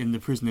in the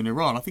prison in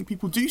Iran. I think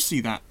people do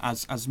see that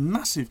as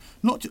massive,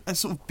 not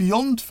as sort of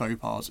beyond faux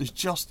pas, as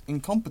just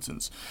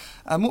incompetence.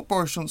 And what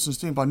Boris Johnson's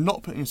doing by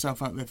not putting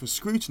himself out there for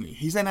scrutiny,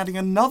 he's then adding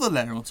another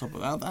layer on top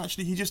of that.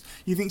 Actually,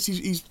 he thinks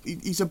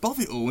he's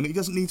above it all, and he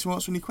doesn't need to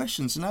answer any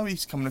questions. So now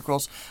he's coming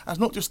across as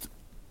not just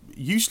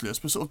useless,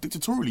 but sort of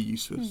dictatorially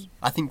useless.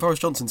 I think Boris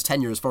Johnson's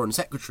tenure as Foreign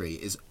Secretary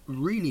is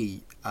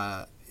really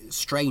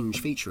strange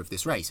feature of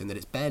this race, in that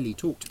it's barely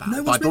talked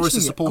about by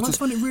Boris's supporters. I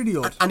find it really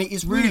odd. And it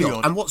is really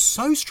odd. And what's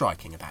so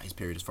striking about his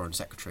period as Foreign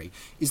Secretary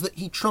is that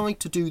he tried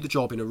to do the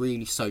job in a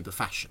really sober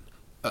fashion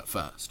at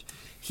first.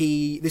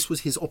 This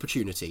was his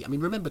opportunity. I mean,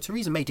 remember,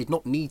 Theresa May did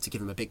not need to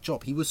give him a big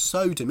job. He was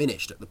so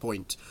diminished at the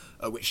point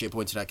at which she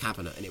appointed her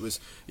cabinet, and it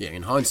was,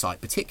 in hindsight,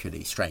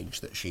 particularly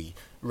strange that she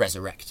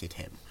resurrected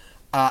him.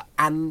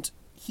 And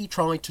he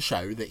tried to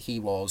show that he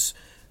was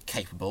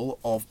capable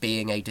of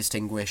being a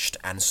distinguished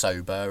and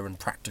sober and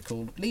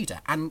practical leader.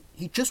 And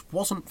he just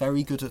wasn't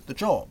very good at the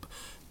job.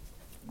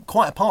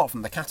 Quite apart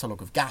from the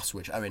catalogue of gas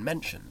which Owen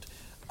mentioned,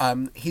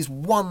 his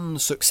one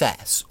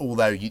success,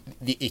 although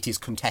it is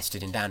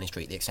contested in Downing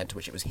Street the extent to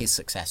which it was his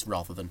success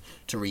rather than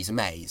Theresa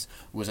May's,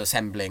 was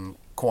assembling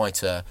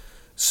quite a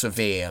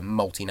severe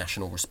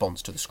multinational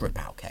response to the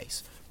Skripal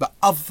case. But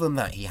other than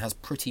that, he has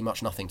pretty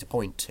much nothing to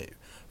point to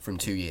from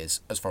 2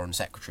 years as Foreign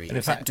Secretary, And in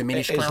except fact,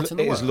 diminish clout in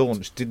the his world.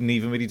 launch didn't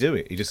even really do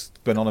it. He just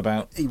went on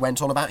about... He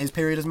went on about his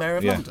period as Mayor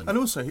of London. And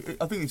also,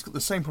 I think he's got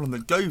the same problem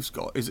that Gove's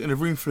got, is in a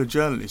room full of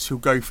journalists who'll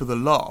go for the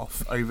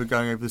laugh over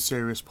going over the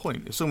serious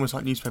point. It's almost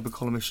like newspaper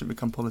columnists shouldn't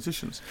become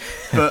politicians.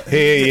 But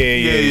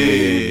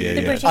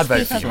The British I'd vote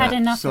people for have had you.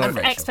 enough Sorry. of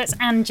experts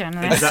and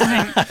journalists.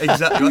 I think.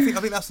 Exactly. I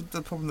think that's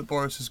the problem that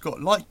Boris has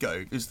got. Like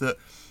Gove, is that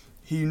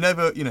he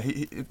never,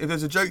 if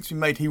there's a joke to be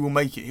made, he will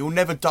make it. He'll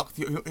never duck.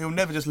 He'll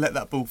never just let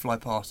that ball fly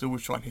past. He'll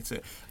always try and hit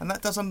it, and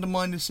that does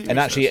undermine the seriousness. And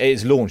actually, at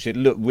its launch, it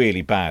looked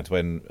really bad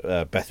when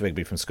Beth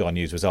Rigby from Sky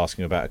News was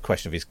asking about a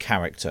question of his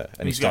character,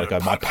 and he started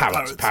going, "My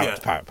parrots."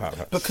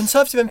 But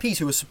Conservative MPs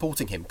who are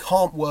supporting him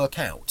can't work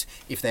out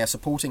if they are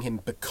supporting him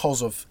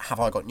because of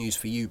 "Have I got news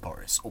for you,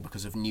 Boris?" or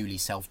because of newly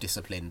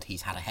self-disciplined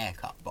 "He's had a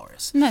haircut,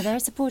 Boris." No, they're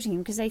supporting him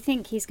because they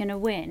think he's going to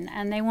win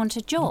and they want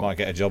a job. Might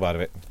get a job out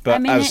of it. But I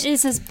mean, it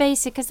is as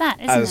basic as that,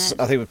 isn't as it?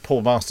 I think with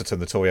Paul Masterton,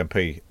 the Tory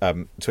MP,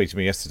 tweeted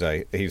me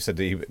yesterday. He said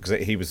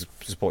because he was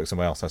supporting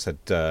someone else. I said,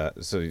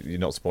 "So you're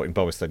not supporting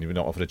Boris? Then you're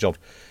not offered a job."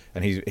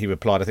 And he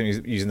replied, I think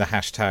he's using the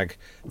hashtag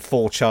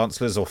 4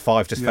 chancellors or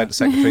 5 defence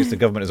secretaries. The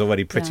government is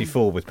already pretty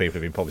full with people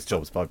who've been promised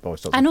jobs by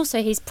Boris Johnson. And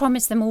also, he's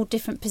promised them all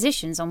different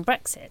positions on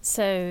Brexit.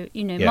 So,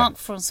 Mark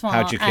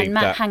Francois and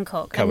Matt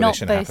Hancock are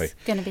not both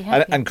going to be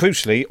happy. And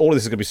crucially, all of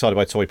this is going to be decided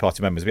by Tory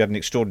party members. We had an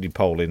extraordinary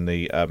poll in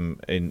the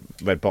in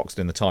Red Box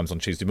and in the Times on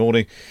Tuesday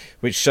morning,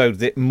 which showed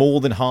that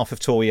more than half of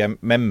Tory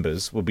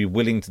members would be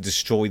willing to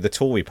destroy the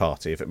Tory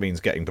party if it means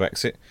getting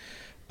Brexit.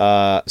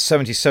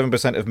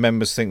 77% of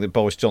members think that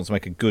Boris Johnson will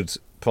make a good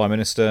Prime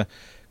Minister,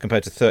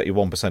 compared to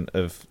 31%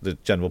 of the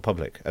general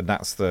public. And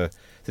there's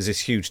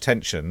this huge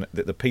tension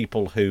that the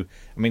people who,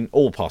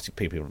 all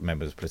people,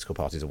 members of political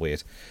parties are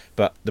weird,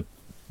 but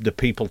the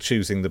people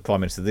choosing the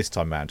Prime Minister this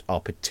time round are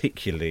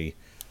particularly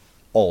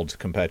odd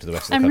compared to the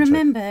rest of the country. And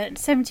remember,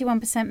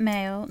 71%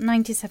 male,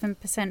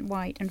 97%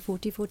 white, and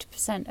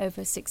 40%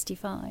 over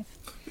 65.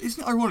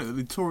 Isn't it ironic that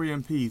the Tory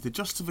MP, the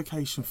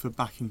justification for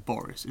backing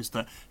Boris is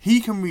that he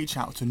can reach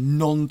out to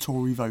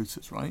non-Tory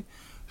voters, right?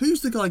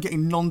 Who's the guy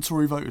getting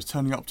non-Tory voters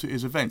turning up to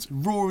his events?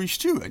 Rory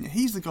Stewart. And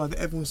he's the guy that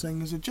everyone's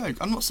saying is a joke.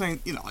 I'm not saying,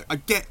 I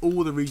get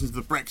all the reasons of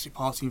the Brexit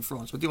party in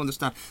France. I do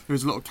understand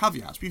there's a lot of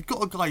caveats. But you've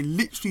got a guy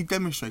literally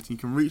demonstrating he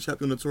can reach out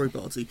to the Tory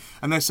party,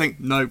 and they're saying,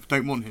 no,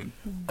 don't want him.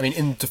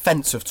 In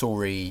defence of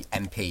Tory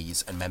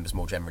MPs and members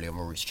more generally on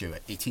Rory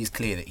Stewart, it is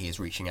clear that he is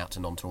reaching out to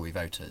non-Tory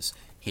voters.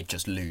 He'd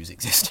just lose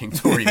existing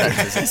Tory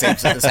voters, it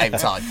seems, at the same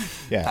time.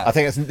 Yeah, I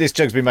think this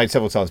joke's been made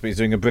several times, but he's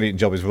doing a brilliant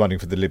job as running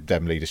for the Lib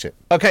Dem leadership.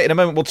 OK, in a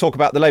moment we'll talk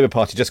about the Labour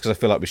Party, just because I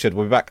feel like we should.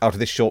 We'll be back after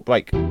this short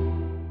break.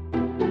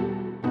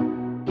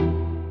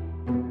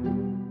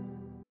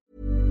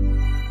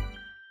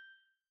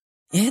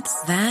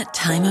 It's that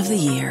time of the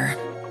year.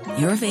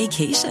 Your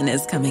vacation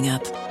is coming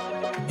up.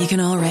 You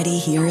can already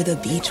hear the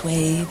beach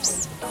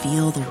waves,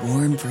 feel the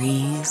warm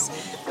breeze,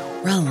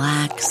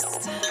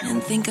 relax,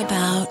 and think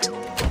about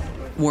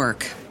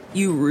work.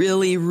 You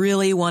really,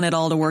 really want it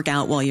all to work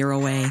out while you're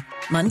away.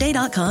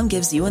 Monday.com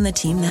gives you and the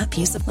team that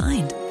peace of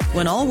mind.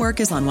 When all work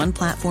is on one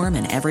platform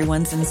and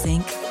everyone's in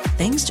sync,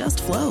 things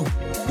just flow.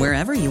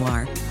 Wherever you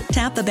are,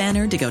 tap the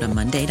banner to go to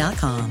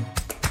Monday.com.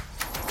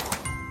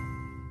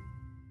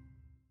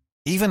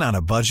 Even on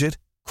a budget,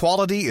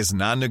 quality is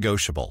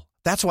non-negotiable.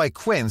 That's why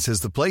Quince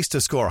is the place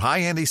to score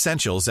high-end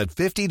essentials at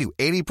 50 to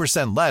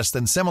 80% less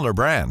than similar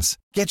brands.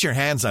 Get your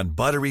hands on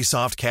buttery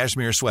soft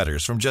cashmere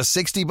sweaters from just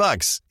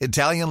 $60,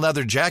 Italian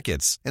leather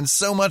jackets, and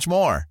so much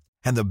more.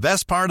 And the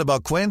best part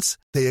about Quince,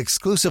 they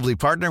exclusively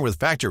partner with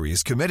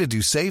factories committed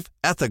to safe,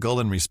 ethical,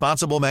 and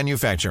responsible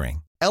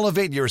manufacturing.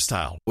 Elevate your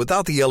style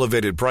without the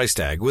elevated price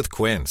tag with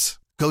Quince.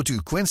 Go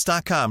to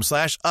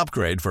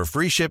quince.com/upgrade for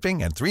free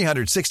shipping and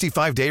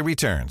 365-day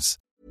returns.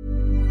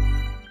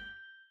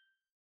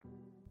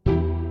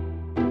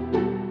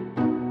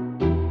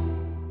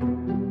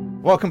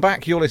 Welcome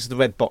back. You're listening to the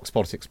Red Box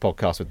Politics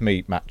podcast with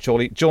me, Matt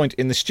Chorley, joined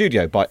in the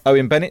studio by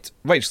Owen Bennett,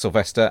 Rachel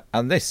Sylvester,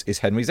 and this is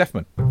Henry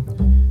Zeffman.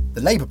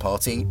 The Labour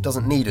Party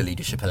doesn't need a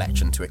leadership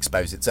election to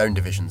expose its own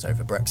divisions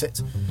over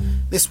Brexit.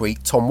 This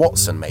week, Tom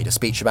Watson made a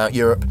speech about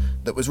Europe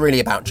that was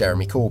really about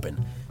Jeremy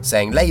Corbyn,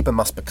 saying Labour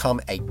must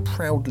become a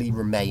proudly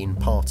Remain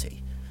party.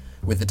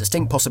 With the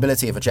distinct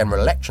possibility of a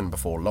general election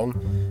before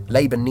long,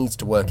 Labour needs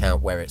to work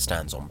out where it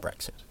stands on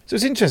Brexit. So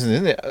it's interesting,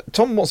 isn't it?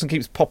 Tom Watson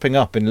keeps popping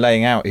up and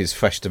laying out his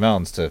fresh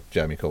demands to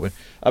Jeremy Corbyn.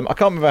 I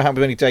can't remember how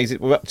many days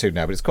we're up to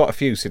now, but it's quite a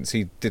few since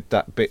he did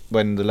that bit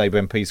when the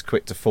Labour MPs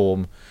quit to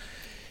form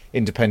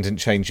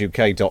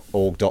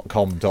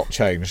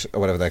independentchangeuk.org.com.change, or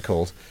whatever they're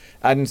called.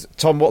 And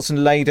Tom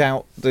Watson laid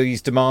out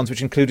these demands,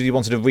 which included he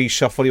wanted a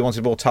reshuffle, he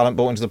wanted more talent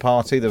brought into the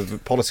party, the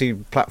policy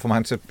platform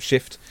had to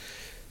shift.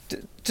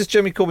 Does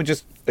Jeremy Corbyn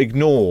just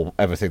ignore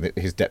everything that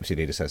his deputy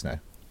leader says now?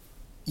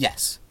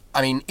 Yes.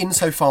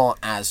 Insofar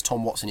as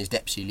Tom Watson is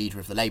deputy leader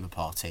of the Labour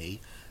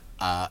Party,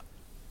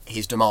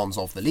 his demands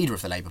of the leader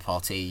of the Labour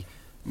Party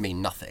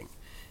mean nothing.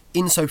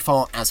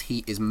 Insofar as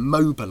he is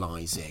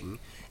mobilising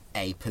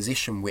a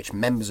position which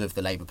members of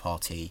the Labour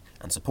Party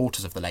and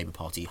supporters of the Labour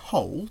Party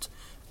hold,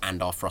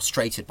 and are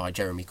frustrated by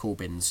Jeremy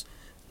Corbyn's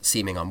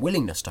seeming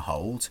unwillingness to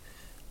hold,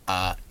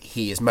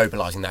 he is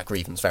mobilising that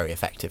grievance very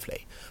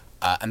effectively.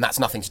 And that's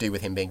nothing to do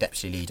with him being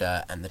deputy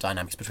leader and the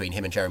dynamics between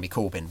him and Jeremy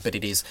Corbyn, but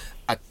it is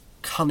a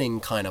cunning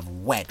kind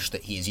of wedge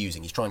that he is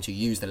using. He's trying to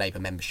use the Labour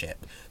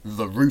membership,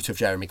 the root of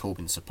Jeremy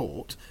Corbyn's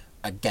support,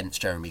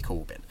 against Jeremy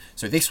Corbyn.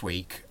 So this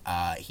week,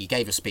 he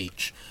gave a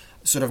speech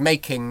sort of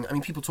making... I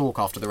mean, people talk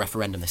after the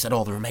referendum, they said,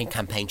 the Remain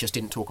campaign just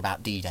didn't talk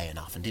about D-Day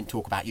enough and didn't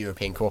talk about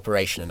European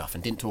cooperation enough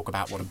and didn't talk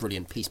about what a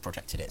brilliant peace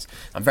project it is.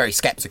 I'm very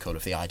sceptical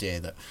of the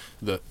idea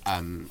that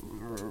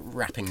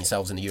wrapping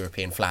yourselves in the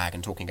European flag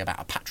and talking about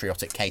a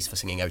patriotic case for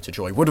singing "Oh to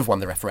Joy" would have won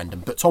the referendum.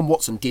 But Tom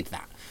Watson did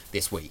that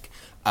this week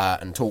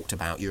and talked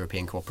about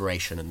European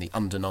cooperation and the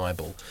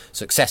undeniable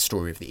success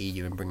story of the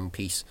EU in bringing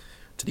peace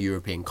to the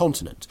European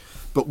continent.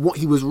 But what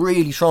he was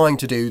really trying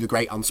to do, the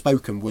great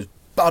unspoken, was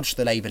budge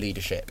the Labour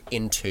leadership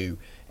into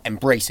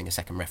embracing a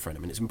second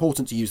referendum. And it's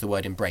important to use the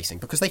word embracing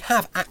because they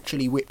have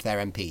actually whipped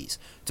their MPs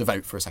to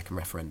vote for a second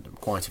referendum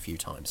quite a few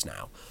times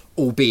now,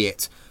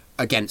 albeit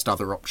against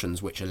other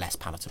options which are less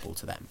palatable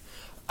to them.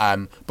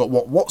 But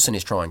what Watson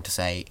is trying to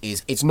say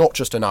is it's not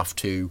just enough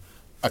to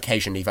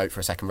occasionally vote for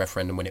a second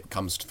referendum when it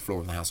comes to the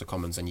floor of the House of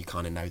Commons and you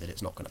kind of know that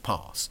it's not going to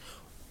pass.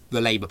 The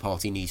Labour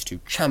Party needs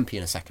to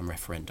champion a second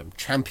referendum,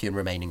 champion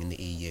remaining in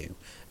the EU,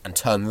 and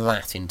turn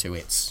that into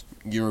its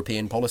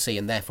European policy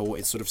and therefore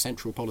its sort of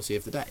central policy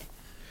of the day.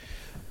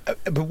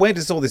 But where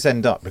does all this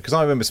end up? Because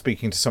I remember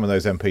speaking to some of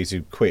those MPs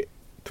who quit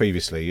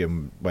previously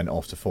and went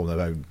off to form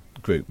their own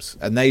groups,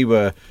 and they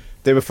were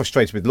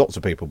frustrated with lots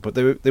of people, but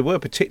they were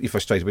particularly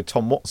frustrated with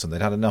Tom Watson.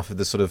 They'd had enough of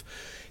the sort of,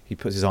 he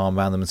puts his arm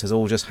around them and says,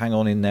 just hang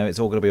on in there, it's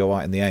all going to be all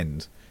right in the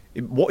end.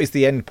 What is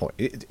the end point?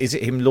 Is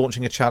it him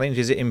launching a challenge?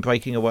 Is it him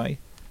breaking away?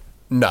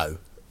 No.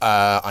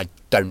 I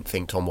don't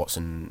think Tom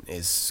Watson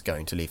is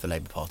going to leave the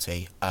Labour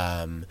Party.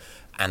 And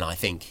I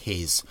think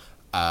his,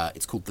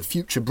 it's called the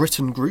Future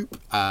Britain Group,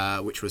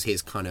 which was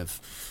his kind of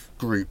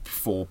group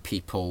for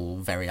people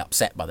very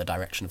upset by the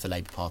direction of the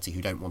Labour Party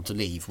who don't want to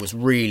leave, was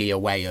really a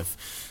way of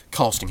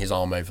casting his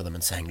arm over them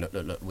and saying,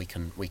 look, we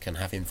can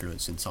have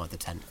influence inside the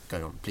tent.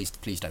 Go on,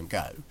 please don't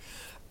go.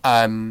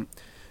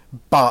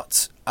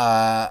 But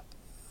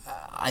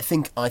I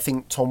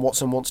think Tom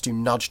Watson wants to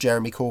nudge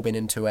Jeremy Corbyn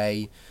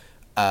into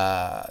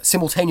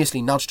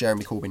simultaneously nudge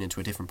Jeremy Corbyn into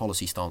a different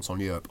policy stance on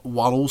Europe,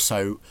 while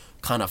also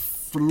kind of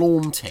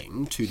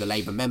flaunting to the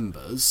Labour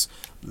members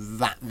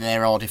that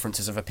there are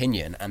differences of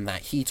opinion and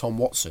that he, Tom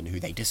Watson, who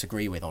they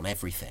disagree with on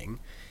everything,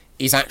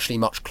 is actually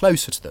much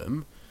closer to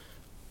them,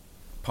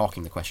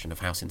 parking the question of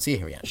how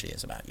sincere he actually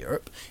is about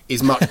Europe,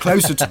 is much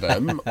closer to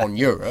them on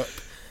Europe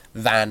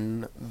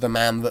than the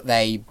man that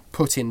they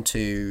put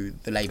into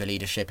the Labour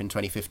leadership in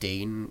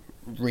 2015,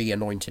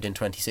 re-anointed in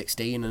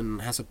 2016,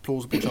 and has a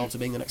plausible chance of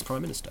being the next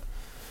Prime Minister.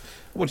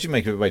 What do you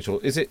make of it, Rachel?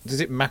 Does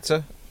it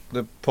matter,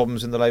 the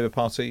problems in the Labour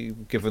Party,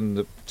 given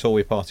the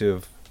Tory Party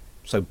have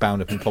so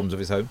bound up in problems of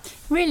its own?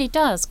 Really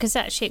does, because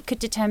actually it could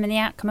determine the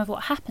outcome of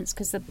what happens,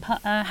 because the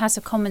House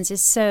of Commons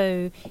is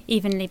so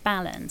evenly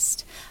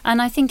balanced.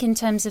 And I think in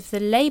terms of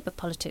the Labour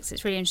politics,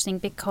 it's really interesting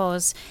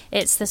because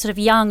it's the sort of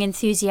young,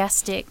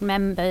 enthusiastic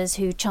members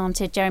who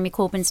chanted Jeremy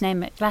Corbyn's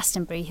name at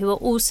Glastonbury who are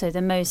also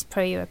the most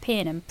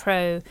pro-European and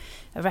pro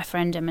a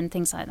referendum and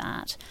things like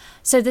that.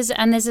 So there's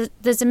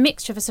a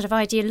mixture of a sort of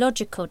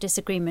ideological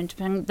disagreement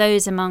among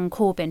those among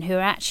Corbyn who are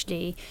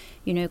actually,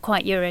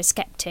 quite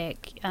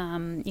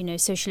Eurosceptic,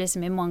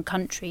 socialism in one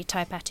country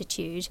type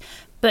attitude,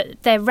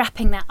 but they're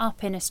wrapping that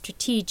up in a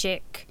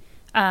strategic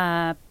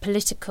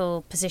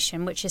political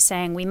position, which is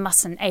saying we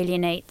mustn't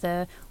alienate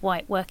the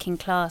white working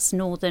class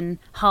northern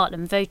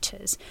heartland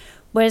voters.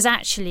 Whereas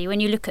actually, when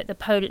you look at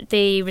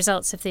the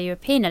results of the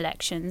European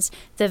elections,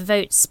 the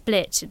votes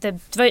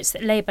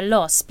that Labour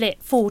lost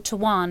split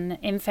 4-1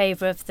 in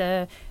favour of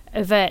the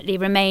overtly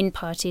Remain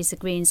parties, the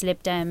Greens,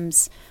 Lib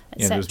Dems,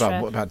 etc.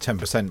 There was about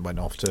 10% went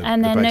off to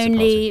and the then Brexit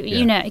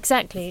only, party.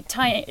 Exactly.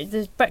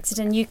 The Brexit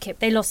and UKIP,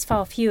 they lost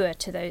far fewer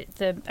to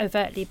the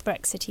overtly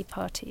Brexity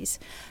parties.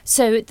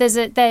 So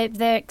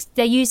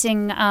they're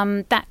using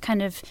that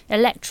kind of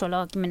electoral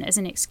argument as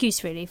an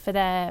excuse, really, for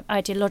their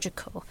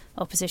ideological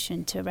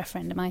opposition to a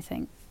referendum, I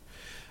think.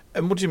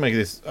 And what do you make of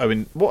this? I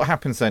mean, what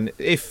happens then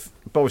if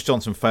Boris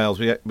Johnson fails?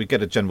 We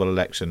get a general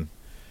election.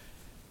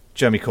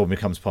 Jeremy Corbyn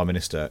becomes Prime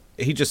Minister.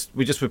 We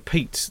just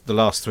repeat the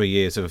last 3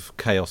 years of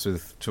chaos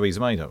with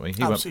Theresa May, don't we?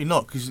 Absolutely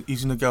not, because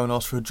he's going to go and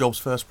ask for a jobs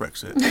first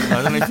Brexit.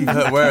 I don't know if you've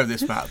heard aware of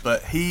this, Matt,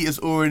 but he has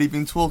already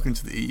been talking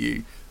to the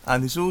EU,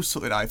 and it's all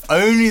sorted out. If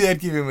only they'd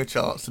give him a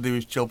chance to do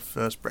his jobs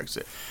first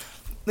Brexit.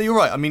 No, you're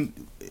right. I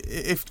mean,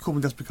 if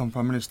Corbyn does become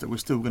Prime Minister, we're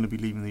still going to be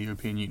leaving the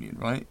European Union,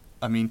 right?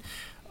 I mean,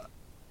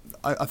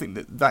 I think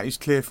that is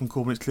clear from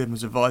Corbyn, it's clear from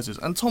his advisors.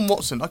 And Tom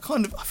Watson, I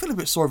feel a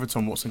bit sorry for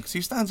Tom Watson because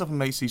he stands up and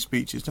makes these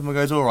speeches and everyone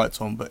goes, all right,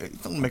 Tom, but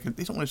it's not going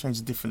to change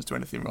the difference to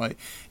anything, right?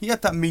 He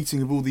had that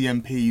meeting of all the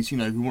MPs,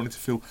 who wanted to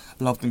feel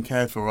loved and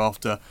cared for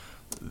after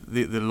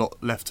the lot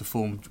left to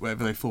form,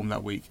 whatever they formed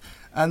that week.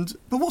 But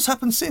what's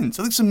happened since?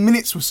 I think some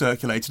minutes were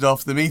circulated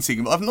after the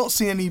meeting, but I've not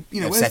seen any.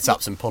 They've set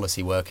up some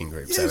policy working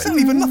groups. Yeah,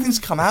 exactly, but nothing's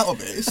come out of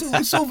it.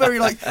 It's all very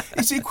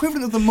it's the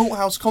equivalent of the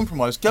Malthouse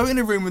Compromise. Go in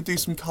a room and do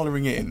some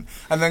colouring in,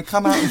 and then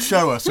come out and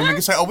show us, and we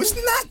can say, "Oh, isn't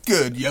that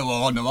good?" Yeah,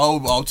 well, no,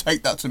 I'll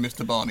take that to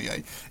Mr.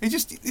 Barnier.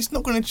 It's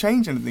not going to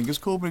change anything because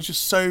Corbyn is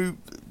just so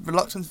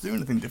reluctant to do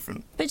anything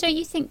different. But don't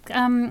you think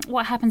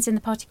what happens in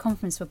the party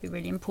conference will be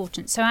really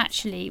important? So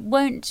actually,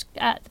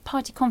 at the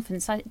party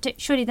conference,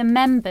 surely the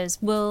members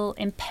will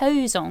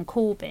impose on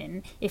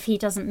Corbyn, if he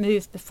doesn't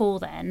move before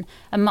then,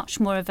 a much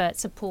more overt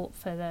support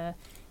for the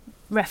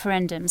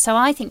referendum. So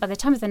I think by the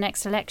time of the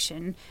next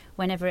election,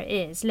 whenever it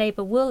is,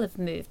 Labour will have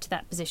moved to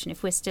that position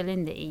if we're still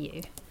in the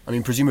EU. I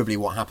mean, presumably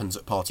what happens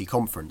at party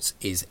conference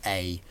is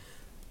a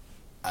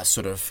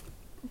sort of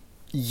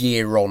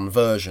year-on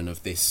version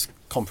of this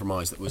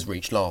compromise that was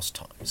reached last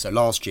time. So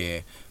last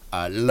year,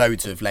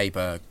 loads of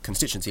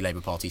constituency Labour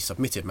parties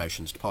submitted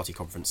motions to party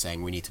conference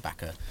saying we need to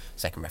back a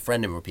second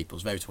referendum or a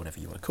people's vote, or whatever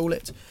you want to call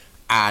it.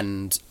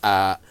 And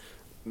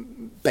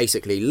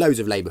basically loads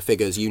of Labour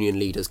figures, union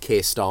leaders,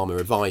 Keir Starmer,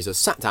 advisors,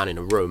 sat down in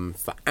a room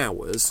for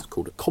hours,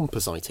 called a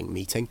compositing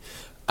meeting,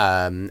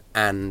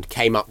 and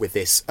came up with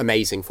this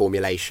amazing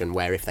formulation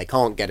where if they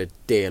can't get a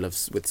deal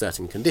with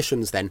certain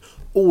conditions, then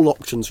all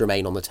options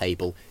remain on the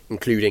table,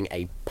 including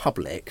a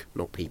public,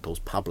 not people's,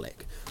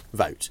 public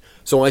vote.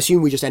 So I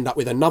assume we just end up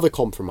with another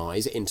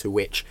compromise into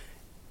which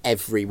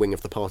every wing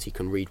of the party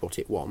can read what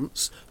it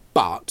wants,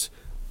 but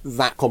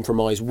that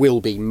compromise will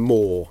be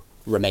more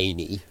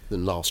Remainy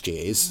than last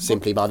year's,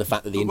 simply by the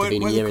fact that the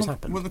intervening year has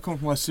happened. Will the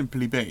compromise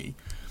simply be,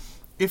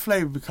 if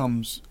Labour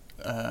becomes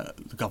the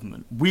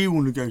government, we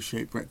will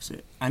negotiate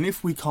Brexit, and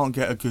if we can't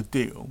get a good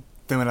deal,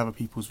 then we'll have a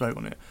people's vote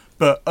on it.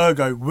 But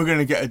ergo, we're going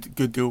to get a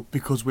good deal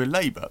because we're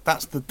Labour.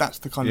 That's the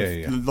kind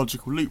of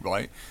logical loop,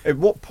 right? At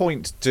what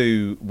point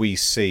do we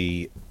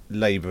see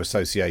Labour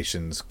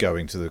associations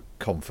going to the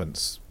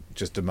conference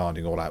just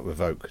demanding all-out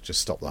revoke,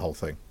 just stop the whole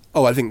thing?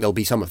 Oh, I think there'll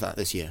be some of that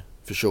this year,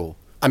 for sure.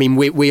 I mean,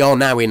 we are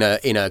now in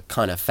a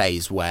kind of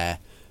phase where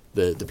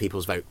the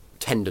people's vote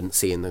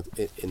tendency in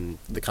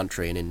the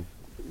country and in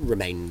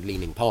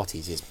Remain-leaning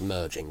parties is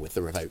merging with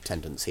the revoke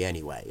tendency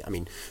anyway. I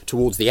mean,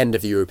 towards the end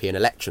of the European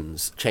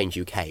elections, Change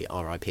UK,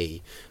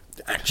 RIP,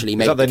 actually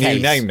made the case... Is that the new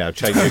name now,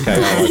 Change UK,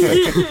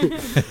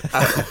 RIP?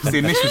 It's the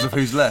initials of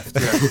who's left,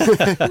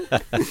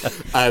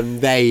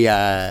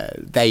 yeah.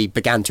 They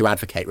began to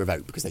advocate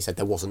revoke because they said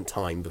there wasn't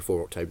time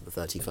before October the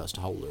 31st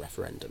to hold the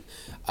referendum.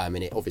 And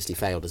it obviously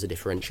failed as a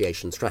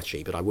differentiation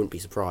strategy, but I wouldn't be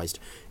surprised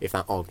if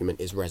that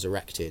argument is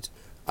resurrected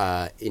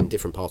in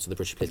different parts of the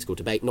British political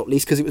debate, not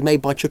least because it was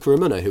made by Chuka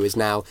Umunna, who is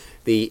now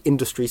the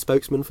industry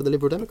spokesman for the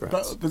Liberal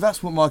Democrats. But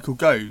that's what Michael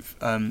Gove,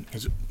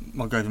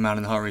 my Gove man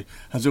in a hurry,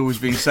 has always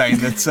been saying,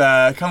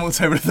 that come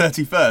October the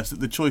 31st,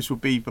 that the choice will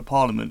be for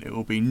Parliament, it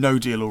will be no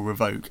deal or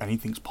revoke, and he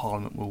thinks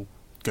Parliament will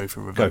go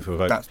for revoke.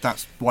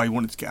 That's why he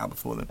wanted to get out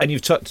before then. And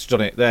you've touched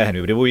on it there,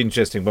 Henry, but it will be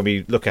interesting when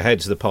we look ahead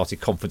to the party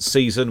conference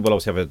season. We'll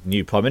obviously have a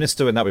new Prime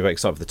Minister, and that'll be very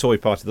exciting for the Tory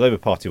party. The Labour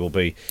Party will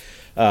be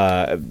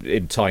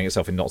in tying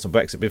itself in knots on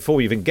Brexit. Before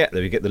we even get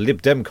there, we get the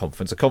Lib Dem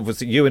conference, a conference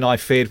that you and I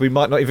feared we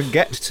might not even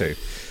get to.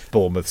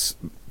 Bournemouth's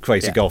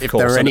crazy golf course. If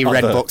there are any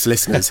Red Box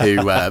listeners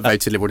who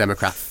voted Liberal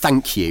Democrat,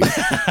 thank you.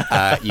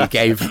 You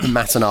gave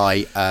Matt and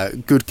I a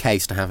good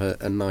case to have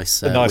a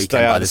nice weekend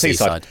day out by at the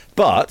seaside.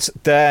 But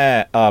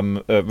they're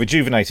a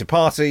rejuvenated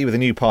party with a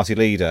new party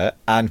leader,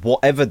 and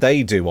whatever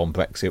they do on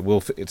Brexit will,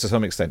 to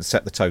some extent,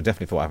 set the tone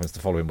definitely for what happens the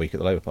following week at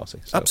the Labour Party.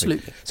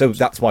 Absolutely. So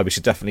that's why we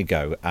should definitely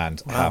go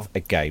and have a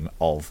game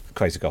of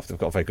crazy golf. They've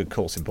got a very good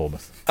course in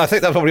Bournemouth. I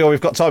think that's probably all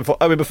we've got time for.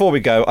 I mean, before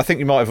we go, I think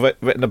you might have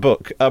written a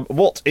book.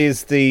 What's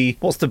the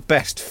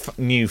best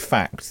new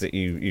fact that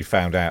you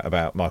found out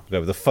about Michael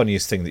Gove? The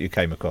funniest thing that you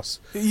came across?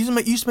 He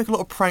used to make a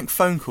lot of prank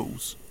phone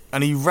calls.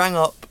 And he rang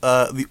up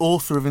the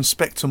author of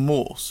Inspector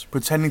Morse,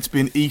 pretending to be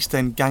an East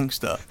End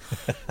gangster,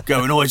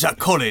 going, "Oh, is that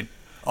Colin?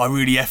 I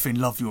really effing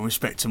love your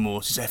Inspector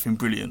Morse. It's effing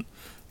brilliant,"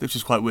 which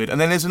is quite weird. And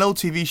then there's an old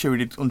TV show we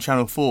did on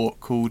Channel 4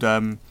 called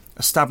A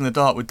Stab in the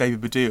Dark with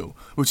David Baddiel,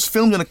 which is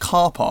filmed in a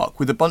car park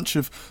with a bunch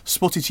of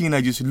spotty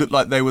teenagers who looked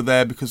like they were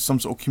there because of some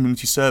sort of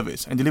community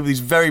service, and deliver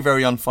these very,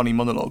 very unfunny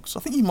monologues. I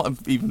think he might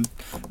have even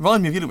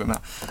reminded me of you a little bit,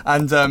 Matt.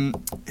 And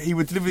he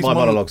would deliver these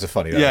monologues are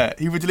funny, though. Yeah,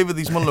 he would deliver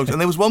these monologues. And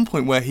there was one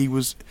point where he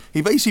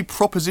basically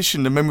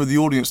propositioned a member of the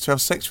audience to have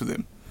sex with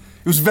him.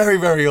 It was very,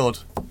 very odd.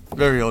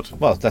 Very odd.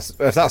 Well,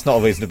 if that's not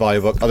a reason to buy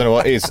your book, I don't know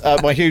what is.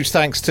 My huge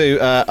thanks to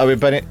Owen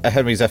Bennett,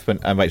 Henry Zeffman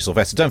and Rachel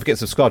Sylvester. Don't forget to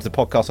subscribe to the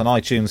podcast on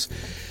iTunes,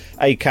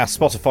 Acast,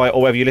 Spotify,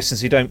 or wherever you listen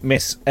so you don't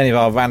miss any of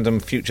our random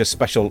future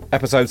special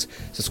episodes.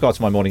 Subscribe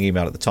to my morning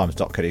email at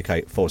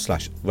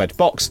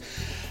thetimes.co.uk/redbox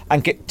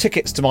and get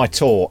tickets to my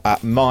tour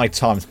at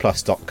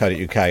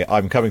mytimesplus.co.uk.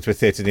 I'm coming to a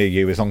theatre near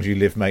you as long as you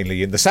live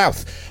mainly in the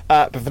south.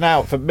 But for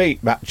now, for me,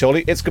 Matt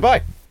Chorley, it's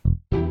goodbye.